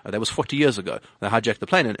 and that was 40 years ago. They hijacked the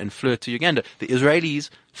plane and flew it to Uganda. The Israelis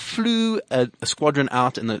flew a squadron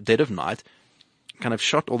out in the dead of night, kind of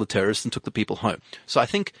shot all the terrorists and took the people home. So I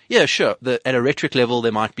think, yeah, sure, at a rhetoric level,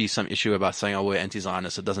 there might be some issue about saying, oh, we're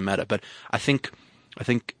anti-Zionists, it doesn't matter. But I think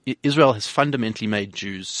Israel has fundamentally made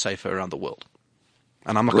Jews safer around the world.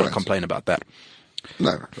 And I'm not going to complain about that.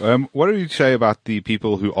 No. What do you say about the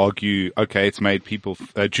people who argue, okay, it's made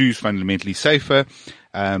Jews fundamentally safer,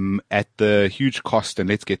 at the huge cost, and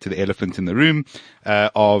let's get to the elephant in the room,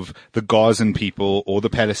 of the Gazan people or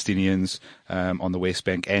the Palestinians, on the West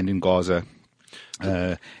Bank and in Gaza?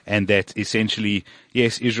 And that essentially,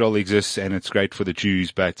 yes, Israel exists and it's great for the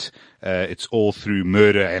Jews, but it's all through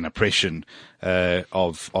murder and oppression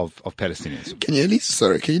of Palestinians. Can you at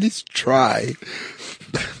least try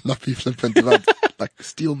not be flippant about like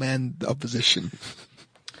steelman the opposition?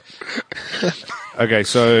 Okay,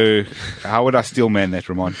 so how would I steelman that,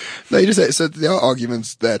 Ramon? No, you just say, so there are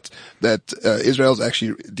arguments that Israel is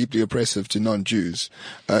actually deeply oppressive to non-Jews,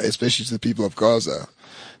 especially to the people of Gaza.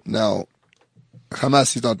 Now,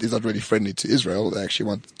 Hamas is not really friendly to Israel. They actually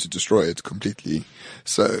want to destroy it completely.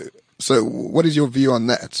 So what is your view on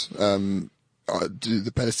that? Do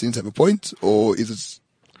the Palestinians have a point, or is it?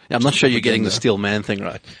 Yeah, I'm not sure you're getting the steel man thing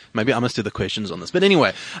right. Maybe I must do the questions on this. But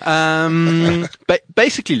anyway, but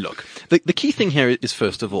basically, look, the key thing here is,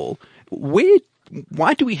 first of all,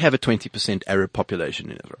 why do we have a 20% Arab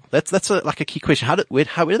population in Israel? That's like a key question. Where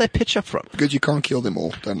do they pitch up from? Because you can't kill them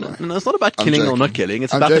all, don't lie. No, it's not about killing or not killing.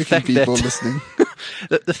 It's about the fact people that listening.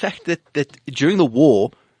 the fact that during the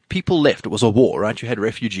war, people left. It was a war, right? You had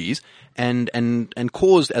refugees and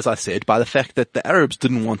caused, as I said, by the fact that the Arabs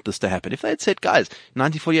didn't want this to happen. If they had said, guys,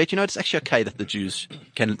 1948, it's actually okay that the Jews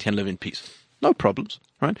can live in peace. No problems,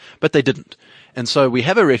 right? But they didn't. And so we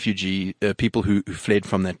have a refugee, people who fled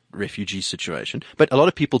from that refugee situation, but a lot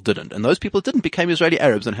of people didn't. And those people who didn't became Israeli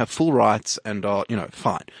Arabs and have full rights and are,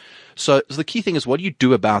 fine. So the key thing is, what do you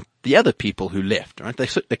do about the other people who left, right?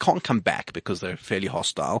 They can't come back because they're fairly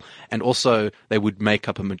hostile. And also they would make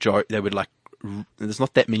up a majority, there's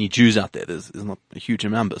not that many Jews out there. There's not a huge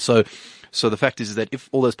number. So the fact is that if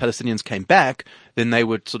all those Palestinians came back, then they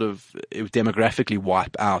would it would demographically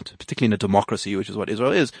wipe out, particularly in a democracy, which is what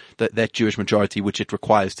Israel is, that Jewish majority which it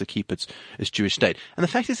requires to keep its Jewish state. And the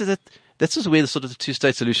fact is that that's just where the sort of the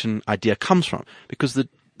two-state solution idea comes from, because the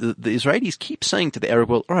Israelis keep saying to the Arab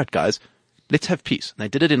world, all right, guys, let's have peace. And they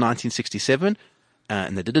did it in 1967.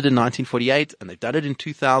 And they did it in 1948, and they've done it in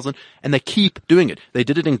 2000, and they keep doing it. They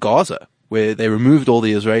did it in Gaza, where they removed all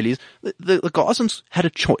the Israelis. The Gazans had a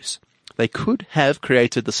choice. They could have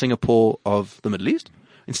created the Singapore of the Middle East.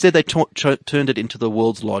 Instead, they turned it into the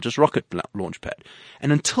world's largest rocket launch pad.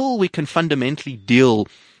 And until we can fundamentally deal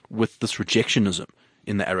with this rejectionism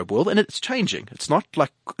in the Arab world, and it's changing. It's not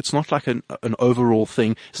like an overall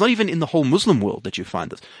thing. It's not even in the whole Muslim world that you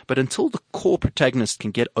find this. But until the core protagonists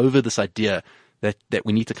can get over this idea that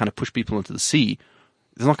we need to kind of push people into the sea,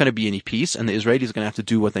 there's not going to be any peace, and the Israelis are going to have to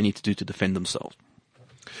do what they need to do to defend themselves.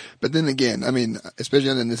 But then again, I mean, especially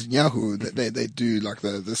under Netanyahu, they do like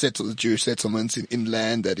the Jewish settlements in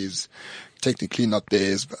land that is technically not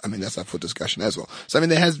theirs. But I mean, that's up for discussion as well. So I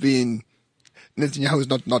mean, Netanyahu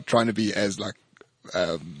is not trying to be as like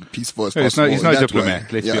peaceful as possible. He's no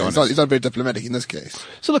diplomat. Let's be honest. He's not very diplomatic in this case.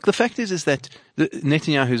 So look, the fact is that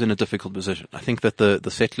Netanyahu's in a difficult position. I think that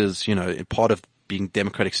the settlers, part of being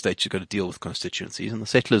democratic states, you've got to deal with constituencies, and the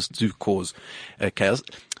settlers do cause chaos.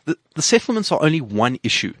 The settlements are only one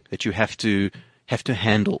issue that you have to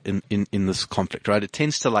handle in this conflict, right? It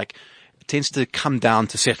tends to come down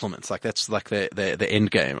to settlements. Like that's like the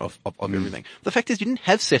end game of everything. The fact is you didn't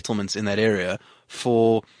have settlements in that area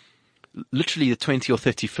for literally the 20 or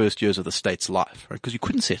 31st years of the state's life, right? Because you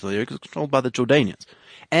couldn't settle there because it was controlled by the Jordanians.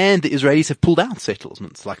 And the Israelis have pulled out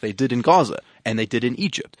settlements like they did in Gaza and they did in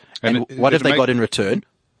Egypt. And what have they got in return?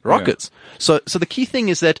 Rockets. Yeah. So the key thing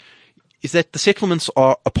is that the settlements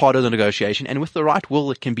are a part of the negotiation, and with the right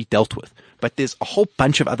will, it can be dealt with. But there's a whole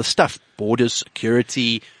bunch of other stuff: borders,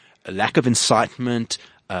 security, a lack of incitement,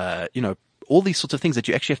 all these sorts of things that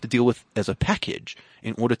you actually have to deal with as a package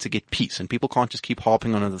in order to get peace. And people can't just keep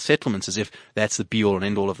harping on the settlements as if that's the be all and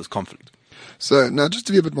end all of this conflict. So now, just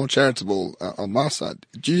to be a bit more charitable on my side,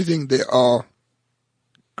 do you think there are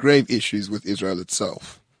grave issues with Israel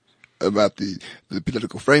itself? About the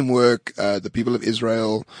political framework, the people of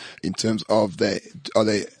Israel, in terms of are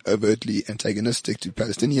they overtly antagonistic to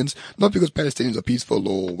Palestinians? Not because Palestinians are peaceful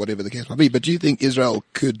or whatever the case might be, but do you think Israel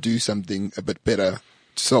could do something a bit better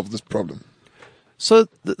to solve this problem? So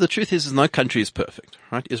the truth is no country is perfect,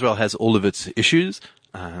 right? Israel has all of its issues.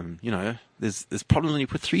 There's problems when you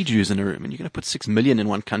put 3 Jews in a room and you're going to put 6 million in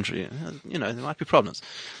one country. There might be problems.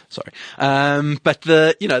 Sorry. I'm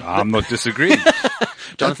not disagreeing.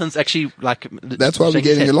 Jonathan's actually like. That's why we're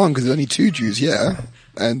getting along, because there's only 2 Jews here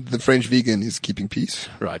and the French vegan is keeping peace.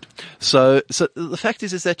 Right. So the fact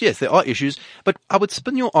is that yes, there are issues, but I would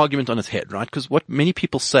spin your argument on its head, right? Because what many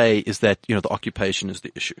people say is that, the occupation is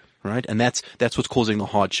the issue, right? And that's what's causing the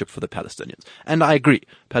hardship for the Palestinians. And I agree.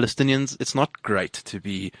 Palestinians, it's not great to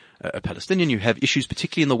be a Palestinian. You have issues,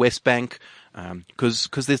 particularly in the West Bank, because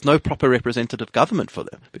there's no proper representative government for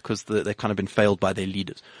them, because they've kind of been failed by their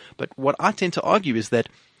leaders. But what I tend to argue is that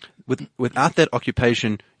without that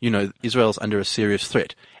occupation, Israel's under a serious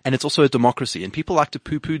threat. And it's also a democracy. And people like to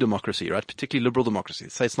poo-poo democracy, right? Particularly liberal democracy. They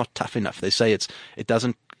say it's not tough enough. They say it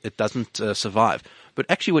doesn't survive. But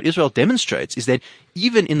actually what Israel demonstrates is that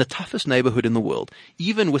even in the toughest neighborhood in the world,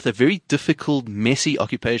 even with a very difficult, messy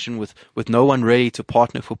occupation with no one ready to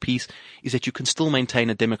partner for peace, is that you can still maintain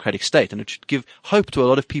a democratic state. And it should give hope to a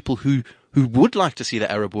lot of people who would like to see the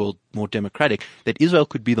Arab world more democratic, that Israel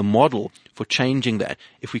could be the model for changing that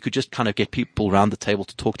if we could just kind of get people around the table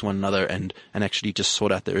to talk to one another and actually just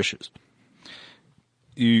sort out their issues.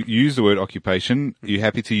 You use the word occupation. Are you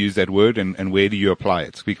happy to use that word, and where do you apply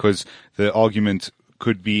it? Because the argument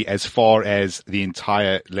could be as far as the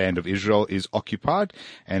entire land of Israel is occupied,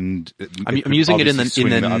 and I'm using it in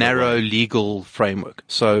the narrow legal framework.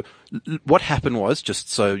 So what happened was, just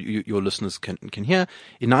so your listeners can hear,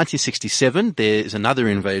 in 1967 there is another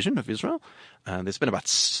invasion of Israel. There's been about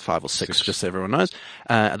 5 or 6, just so everyone knows.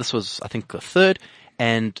 This was, I think, the third,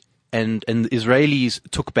 and the Israelis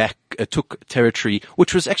took territory,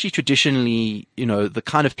 which was actually traditionally, the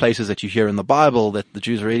kind of places that you hear in the Bible that the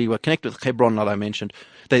Jews really were connected with. Hebron, that I mentioned,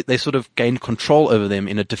 they sort of gained control over them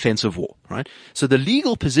in a defensive war, right? So the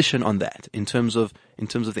legal position on that, in terms of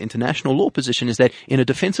the international law position, is that in a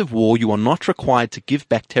defensive war, you are not required to give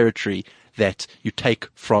back territory that you take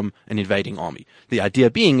from an invading army. The idea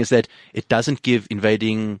being is that it doesn't give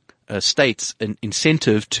invading states an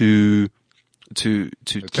incentive to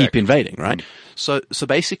keep invading, right? So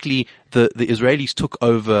basically the Israelis took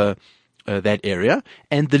over that area,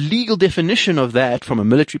 and the legal definition of that from a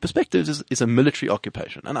military perspective is a military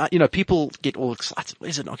occupation. And people get all excited. What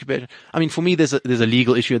is an occupation? I mean, for me, there's a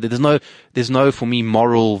legal issue. There's no for me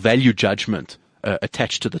moral value judgment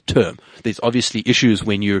attached to the term. There's obviously issues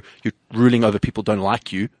when you're ruling over people who don't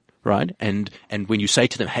like you, right? And when you say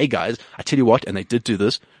to them, "Hey guys, I tell you what," and they did do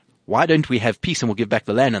this, why don't we have peace and we'll give back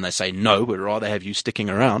the land? And they say, no, we'd rather have you sticking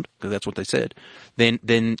around, because that's what they said. Then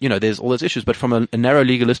there's all those issues. But from a narrow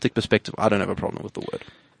legalistic perspective, I don't have a problem with the word.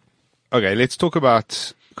 Okay, let's talk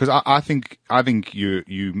about, because I think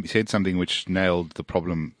you said something which nailed the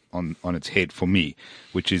problem on its head for me,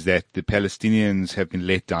 which is that the Palestinians have been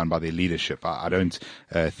let down by their leadership. I don't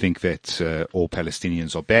think that all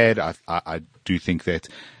Palestinians are bad. I do think that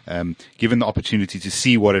given the opportunity to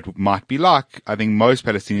see what it might be like, I think most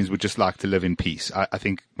Palestinians would just like to live in peace. I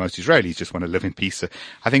think most Israelis just want to live in peace.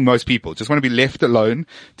 I think most people just want to be left alone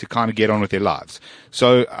to kind of get on with their lives.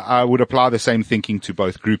 So I would apply the same thinking to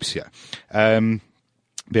both groups here.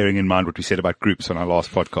 Bearing in mind what we said about groups on our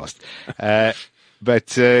last podcast. But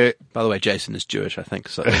by the way, Jason is Jewish, I think,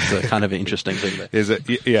 so it's a kind of an interesting thing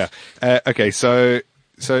there. Okay, so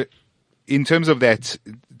in terms of that,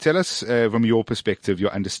 tell us from your perspective,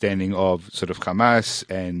 your understanding of sort of Hamas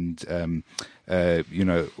and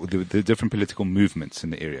the different political movements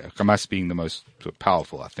in the area. Hamas being the most sort of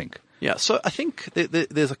powerful, I think. Yeah, so I think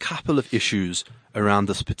there's a couple of issues around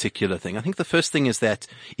this particular thing. I think the first thing is that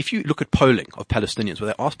if you look at polling of Palestinians, where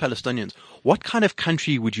they ask Palestinians, what kind of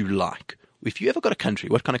country would you like? If you ever got a country,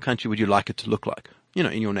 what kind of country would you like it to look like?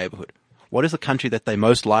 In your neighborhood. What is the country that they're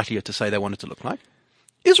most likely to say they want it to look like?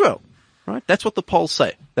 Israel. Right? That's what the polls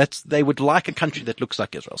say. They would like a country that looks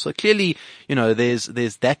like Israel. So clearly, there's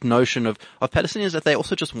that notion of Palestinians that they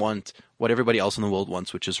also just want what everybody else in the world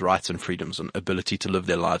wants, which is rights and freedoms and ability to live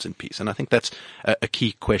their lives in peace. And I think that's a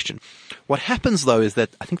key question. What happens though is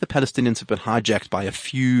that I think the Palestinians have been hijacked by a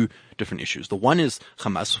few different issues. The one is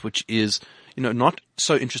Hamas, which is, not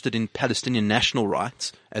so interested in Palestinian national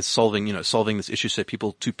rights as solving this issue so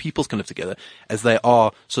two peoples can live together, as they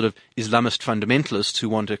are sort of Islamist fundamentalists who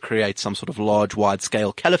want to create some sort of large,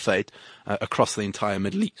 wide-scale caliphate across the entire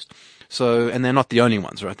Middle East. So, and they're not the only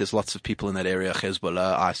ones, right? There's lots of people in that area,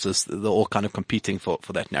 Hezbollah, ISIS, they're all kind of competing for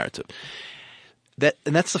that narrative.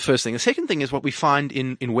 And that's the first thing. The second thing is what we find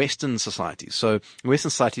in Western societies. So in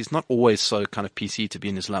Western societies, it's not always so kind of PC to be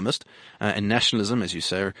an Islamist, and nationalism, as you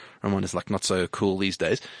say, Ramon, is like not so cool these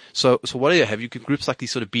days. So what do you have? You get groups like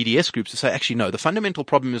these sort of BDS groups who say, actually, no, the fundamental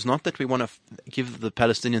problem is not that we want to give the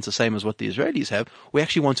Palestinians the same as what the Israelis have. We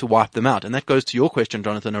actually want to wipe them out. And that goes to your question,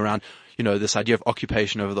 Jonathan, around, this idea of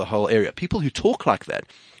occupation over the whole area. People who talk like that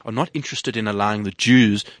are not interested in allowing the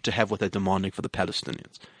Jews to have what they're demanding for the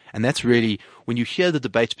Palestinians. And that's really, when you hear the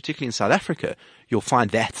debates, particularly in South Africa, you'll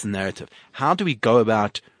find that's the narrative. How do we go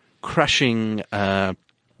about crushing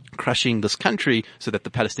this country so that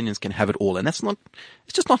the Palestinians can have it all? And it's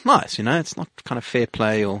just not nice, it's not kind of fair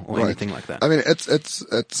play or right. anything like that. I mean, it's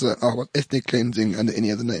ethnic cleansing under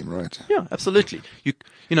any other name, right? Yeah, absolutely.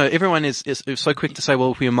 Everyone is so quick to say,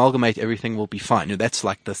 well, if we amalgamate everything, we'll be fine. That's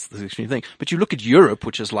like this extreme thing. But you look at Europe,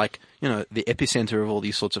 which is like, the epicenter of all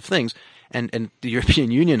these sorts of things, and the European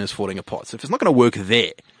Union is falling apart. So if it's not going to work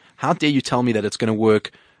there, how dare you tell me that it's going to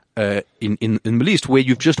work in the Middle East, where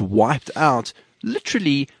you've just wiped out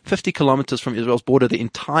literally 50 kilometers from Israel's border the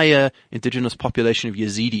entire indigenous population of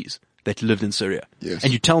Yazidis that lived in Syria. Yes.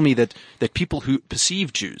 And you tell me that people who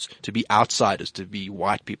perceive Jews to be outsiders, to be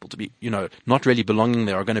white people, to be, not really belonging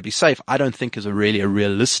there are going to be safe, I don't think is a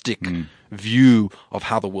realistic view of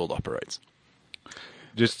how the world operates.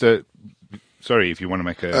 Just, sorry if you want to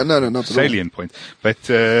make a not salient point, but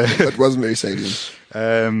it wasn't very salient.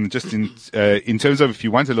 Just in terms of, if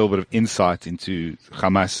you want a little bit of insight into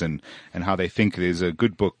Hamas and how they think, there's a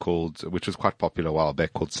good book which was quite popular a while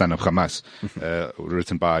back, called Son of Hamas,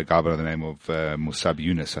 written by a guy by the name of Musab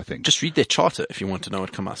Yunus, I think. Just read their charter if you want to know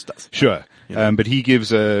what Hamas does. Sure. But he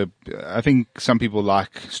gives I think some people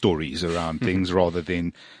like stories around things rather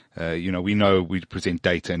than, we present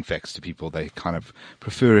data and facts to people. They kind of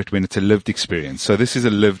prefer it when it's a lived experience. So this is a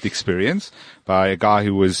lived experience by a guy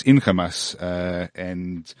who was in Hamas,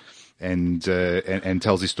 and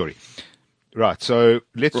tells his story. Right. So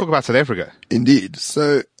let's talk about South Africa. Indeed.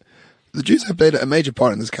 So the Jews have played a major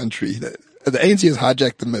part in this country. The ANC has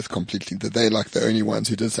hijacked the myth completely that they're like the only ones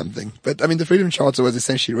who did something. But I mean, the Freedom Charter was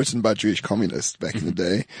essentially written by Jewish communists back in the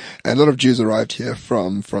day. And a lot of Jews arrived here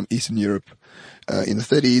from Eastern Europe, in the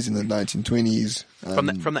 30s, in the 1920s. From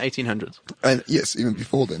the 1800s. And yes, even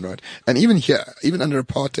before then, right? And even here, even under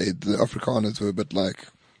apartheid, the Afrikaners were a bit like,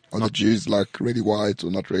 are the Jews like really white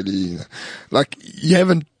or not really?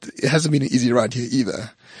 It hasn't been an easy ride here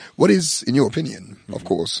either. What is, in your opinion, of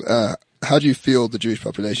course, how do you feel the Jewish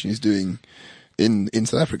population is doing in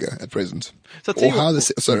South Africa at present?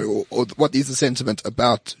 So or what is the sentiment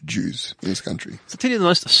about Jews in this country? So I'll tell you the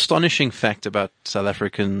most astonishing fact about South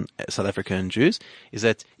Africa and Jews is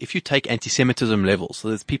that if you take anti-Semitism levels, so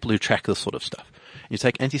there's people who track this sort of stuff, you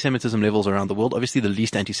take anti-Semitism levels around the world, obviously the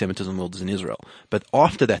least anti-Semitism in the world is in Israel. But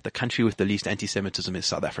after that, the country with the least anti-Semitism is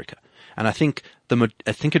South Africa. And I think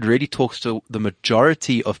it really talks to the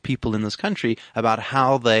majority of people in this country about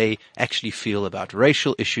how they actually feel about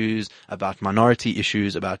racial issues, about minority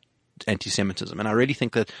issues, about anti-Semitism. And I really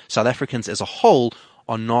think that South Africans as a whole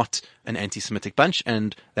are not an anti-Semitic bunch,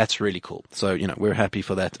 and that's really cool. So, we're happy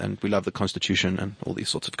for that, and we love the Constitution and all these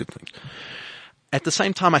sorts of good things. At the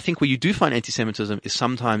same time, I think where you do find anti-Semitism is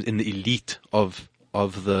sometimes in the elite of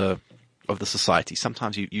the society.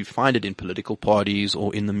 Sometimes you find it in political parties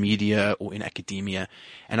or in the media or in academia.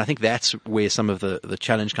 And I think that's where some of the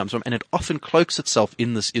challenge comes from. And it often cloaks itself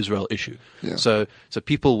in this Israel issue. Yeah. So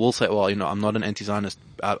people will say, well, I'm not an anti-Zionist.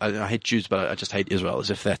 I hate Jews, but I just hate Israel, as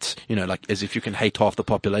if that's, as if you can hate half the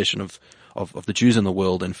population of the Jews in the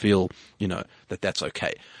world and feel, that's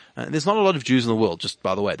okay. There's not a lot of Jews in the world, just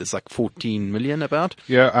by the way. There's like 14 million about.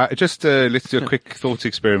 Yeah, let's do a quick thought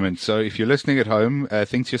experiment. So if you're listening at home,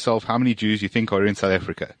 think to yourself how many Jews you think are in South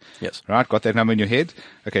Africa. Yes. Right, got that number in your head?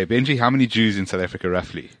 Okay, Benji, how many Jews in South Africa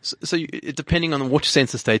roughly? So depending on which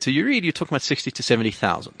census data you read, you're talking about 60 to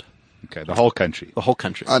 70,000. Okay, the whole country. The whole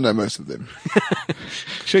country. I know most of them.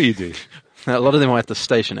 Sure you do. A lot of them are at the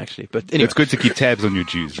station, actually. But anyway. It's good to keep tabs on your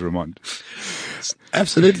Jews, Ramon.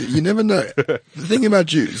 Absolutely. You never know. The thing about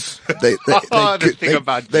Jews,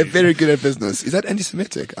 they're very good at business. Is that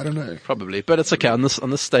anti-Semitic? I don't know. Probably, but it's okay. On this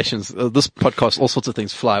stations, this podcast, all sorts of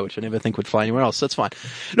things fly, which I never think would fly anywhere else. So it's fine.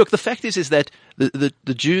 Look, the fact is that the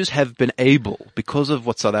Jews have been able, because of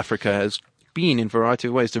what South Africa has been in a variety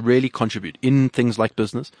of ways, to really contribute in things like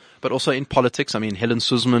business, but also in politics. I mean, Helen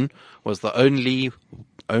Suzman was the only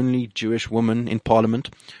Jewish woman in Parliament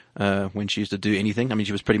when she used to do anything. I mean,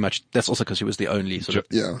 she was pretty much, that's also because she was the only sort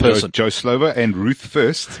of person. Joe Slover and Ruth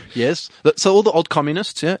First. Yes. So all the old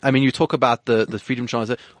communists, yeah. I mean, you talk about the Freedom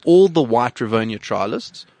Trialists, all the white Rivonia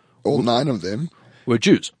Trialists. All 9 of them were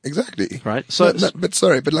Jews. Exactly. Right? So, but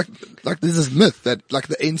there's this myth that like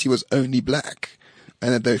the ANC was only black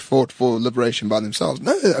and that they fought for liberation by themselves.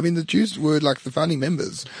 No, I mean, the Jews were like the founding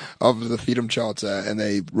members of the Freedom Charter, and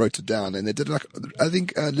they wrote it down, and they did I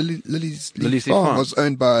think Lily's farm was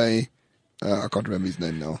owned by, I can't remember his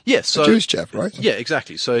name now. Yes. So, a Jewish chap, right? Yeah,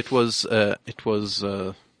 exactly. So it was I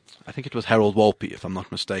think it was Harold Walpy, if I'm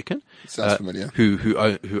not mistaken. Sounds familiar. Who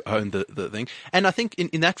owned the thing. And I think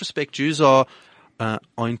in that respect, Jews are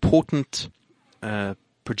important,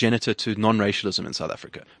 progenitor to non-racialism in South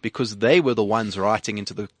Africa, because they were the ones writing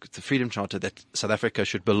into the Freedom Charter that South Africa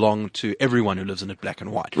should belong to everyone who lives in it, black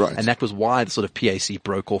and white. Right. And that was why the sort of PAC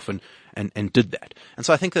broke off and did that. And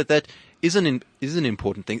so I think that is an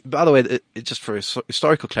important thing. By the way, just for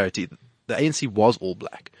historical clarity, the ANC was all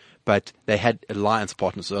black, but they had alliance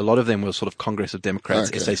partners. So a lot of them were sort of Congress of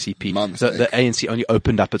Democrats, SACP. The ANC only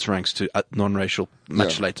opened up its ranks to non-racial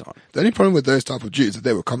much later on. The only problem with those type of Jews is that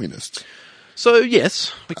they were communists. So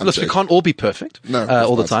yes, we can't all be perfect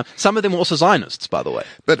all the time. Some of them were also Zionists, by the way.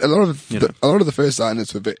 But a lot of the first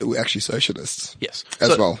Zionists were actually socialists. Yes,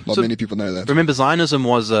 as well. Not many people know that. Remember, Zionism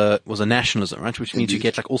was a nationalism, right? Which means you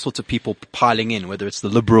get like all sorts of people piling in, whether it's the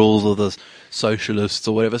liberals or the socialists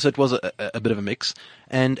or whatever. So it was a bit of a mix.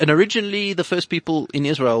 And originally, the first people in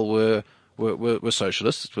Israel were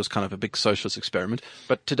socialists. It was kind of a big socialist experiment.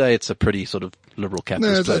 But today it's a pretty sort of liberal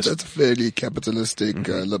capitalist place. It's a fairly capitalistic,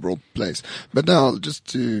 liberal place. But now,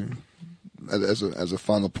 just as a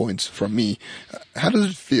final point from me, how does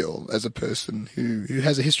it feel as a person who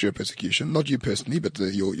has a history of persecution, not you personally, but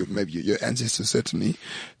maybe your ancestors certainly,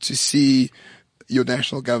 to see your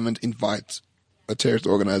national government invite a terrorist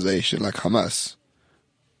organization like Hamas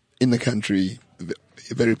in the country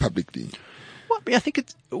very publicly? Well, I think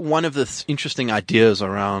it's one of the interesting ideas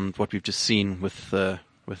around what we've just seen with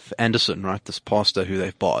Anderson, right? This pastor who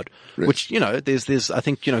they've barred, right. Which, there's, I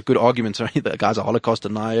think, good arguments around the guy's a Holocaust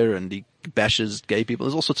denier and he bashes gay people.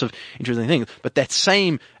 There's all sorts of interesting things. But that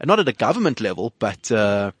same, not at a government level, but,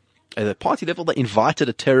 at a party level, they invited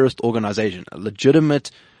a terrorist organization, a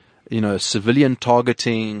legitimate, civilian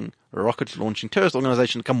targeting, rocket launching terrorist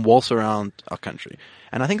organization to come waltz around our country.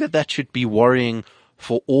 And I think that should be worrying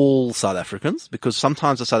for all South Africans, because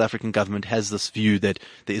sometimes the South African government has this view that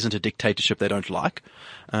there isn't a dictatorship they don't like.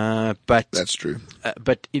 But that's true.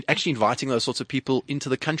 But actually inviting those sorts of people into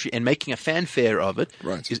the country and making a fanfare of it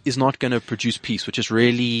is not going to produce peace, which is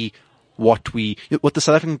really what the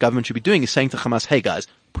South African government should be doing, is saying to Hamas, hey guys,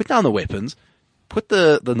 put down the weapons, put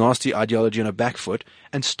the nasty ideology on a back foot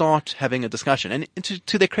and start having a discussion. And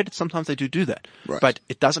to their credit, sometimes they do that. Right. But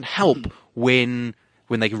it doesn't help when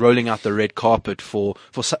they're rolling out the red carpet for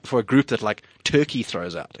a group that like Turkey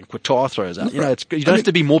throws out and Qatar throws out. You don't have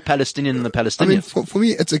to be more Palestinian than the Palestinians. I mean, for me,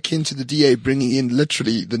 it's akin to the DA bringing in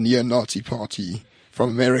literally the neo-Nazi party from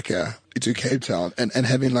America to Cape Town and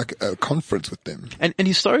having like a conference with them. And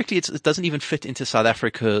historically, it doesn't even fit into South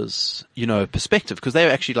Africa's, perspective, because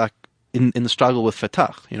they're actually like in the struggle with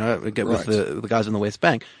Fatah, with Right. the guys in the West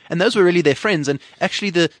Bank. And those were really their friends. And actually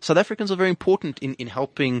the South Africans are very important in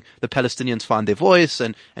helping the Palestinians find their voice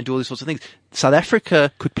and do all these sorts of things. South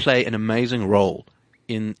Africa could play an amazing role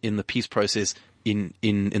in the peace process in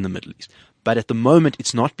the Middle East. But at the moment,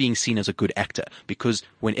 it's not being seen as a good actor, because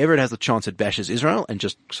whenever it has the chance, it bashes Israel and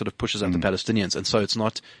just sort of pushes out the Palestinians. And so it's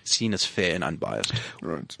not seen as fair and unbiased.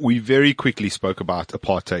 Right. We very quickly spoke about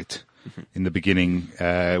apartheid in the beginning.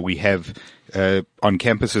 We have on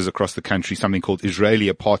campuses across the country something called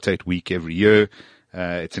Israeli Apartheid Week every year.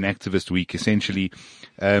 It's an activist week, essentially.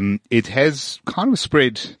 It has kind of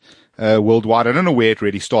spread worldwide. I don't know where it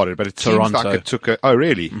really started, but it seems Toronto. like it took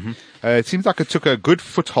it seems like it took a good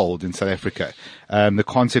foothold in South Africa. The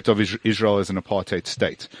concept of Israel as an apartheid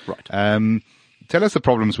state. Right. Tell us the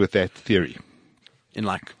problems with that theory. In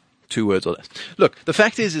like 2 words or less. Look, the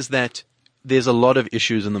fact is that there's a lot of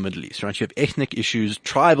issues in the Middle East, right? You have ethnic issues,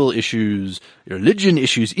 tribal issues, religion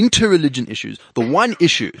issues, interreligion issues. The one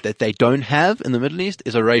issue that they don't have in the Middle East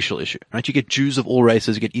is a racial issue, right? You get Jews of all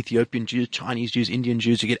races, you get Ethiopian Jews, Chinese Jews, Indian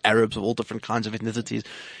Jews, you get Arabs of all different kinds of ethnicities.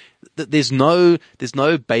 There's no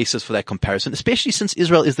basis for that comparison, especially since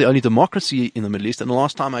Israel is the only democracy in the Middle East. And the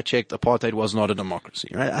last time I checked, apartheid was not a democracy,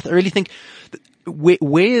 right? I really think what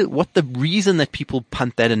the reason that people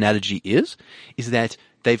punt that analogy is that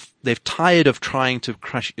they've tired of trying to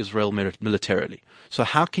crush Israel militarily. So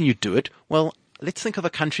how can you do it? Well, let's think of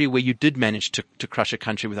a country where you did manage to crush a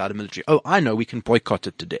country without a military. Oh, I know, we can boycott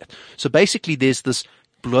it to death. So basically there's this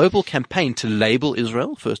global campaign to label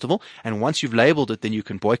Israel, first of all, and once you've labeled it, then you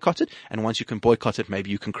can boycott it, and once you can boycott it,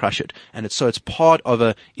 maybe you can crush it. And it's part of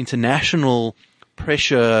a international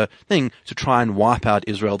pressure thing to try and wipe out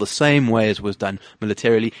Israel the same way as was done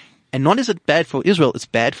militarily. And not is it bad for Israel, it's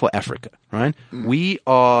bad for Africa, right? We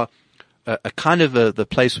are a kind of the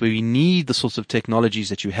place where we need the sorts of technologies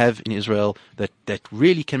that you have in Israel that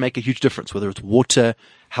really can make a huge difference, whether it's water,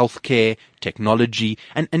 healthcare, technology,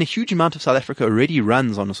 and a huge amount of South Africa already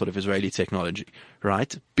runs on a sort of Israeli technology,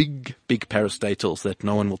 right? Big parastatals that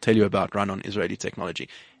no one will tell you about run on Israeli technology.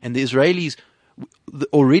 And the Israelis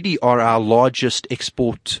already are our largest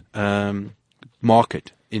export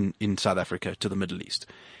market in South Africa to the Middle East.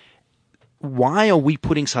 Why are we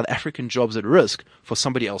putting South African jobs at risk for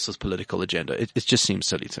somebody else's political agenda? It just seems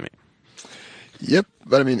silly to me. Yep,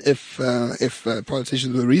 but I mean, if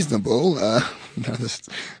politicians were reasonable,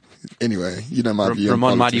 anyway, you know my view.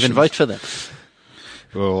 Ramon might even vote for them.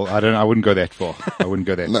 Well, I wouldn't go that far. I wouldn't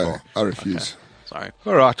go that No, far. I refuse. Sorry.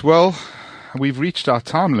 All right. Well, we've reached our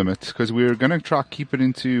time limit because we're going to try to keep it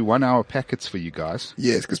into 1 hour packets for you guys.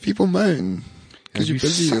 Yes, because people moan. Because you're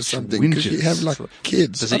busy or something. Because you have like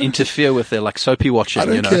kids. Does it interfere with their like soapy watching? I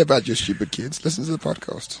don't care about your stupid kids. Listen to the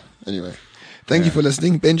podcast. Anyway, thank you for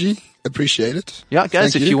listening, Benji. Appreciate it. Yeah,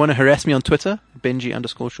 guys, Thank if you want to harass me on Twitter,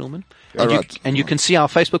 Benji_Schulman. And you can see our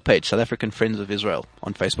Facebook page, South African Friends of Israel,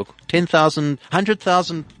 on Facebook. 10,000,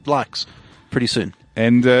 100,000 likes pretty soon.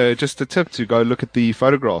 And just a tip to go look at the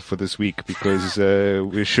photograph for this week because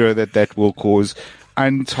we're sure that will cause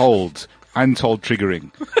untold triggering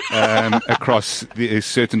across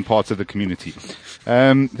certain parts of the community.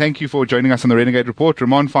 Thank you for joining us on the Renegade Report.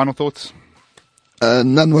 Ramon, final thoughts?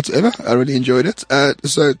 None whatsoever. I really enjoyed it.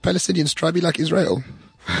 So Palestinians try be like Israel.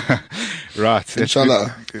 Right.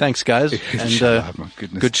 Inshallah. Thanks, guys. And Inshallah, my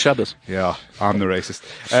goodness. good Shabbos. Yeah, I'm the racist.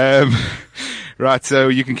 Right, so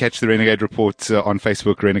you can catch the Renegade Report on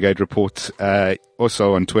Facebook, Renegade Report,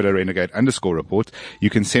 also on Twitter, Renegade_Report. You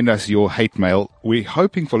can send us your hate mail. We're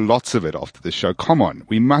hoping for lots of it after the show. Come on,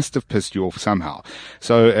 we must have pissed you off somehow.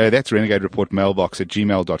 So that's Renegade Report mailbox at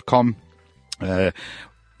gmail.com.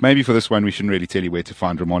 Maybe for this one, we shouldn't really tell you where to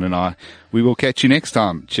find Ramon and I. We will catch you next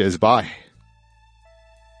time. Cheers, bye.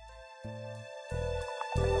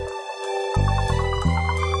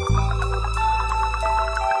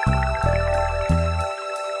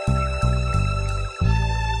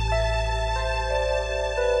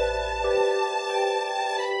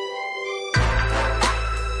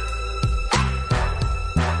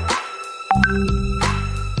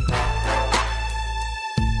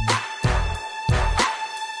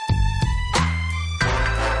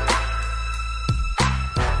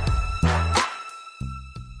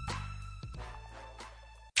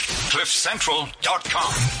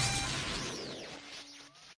 CliffCentral.com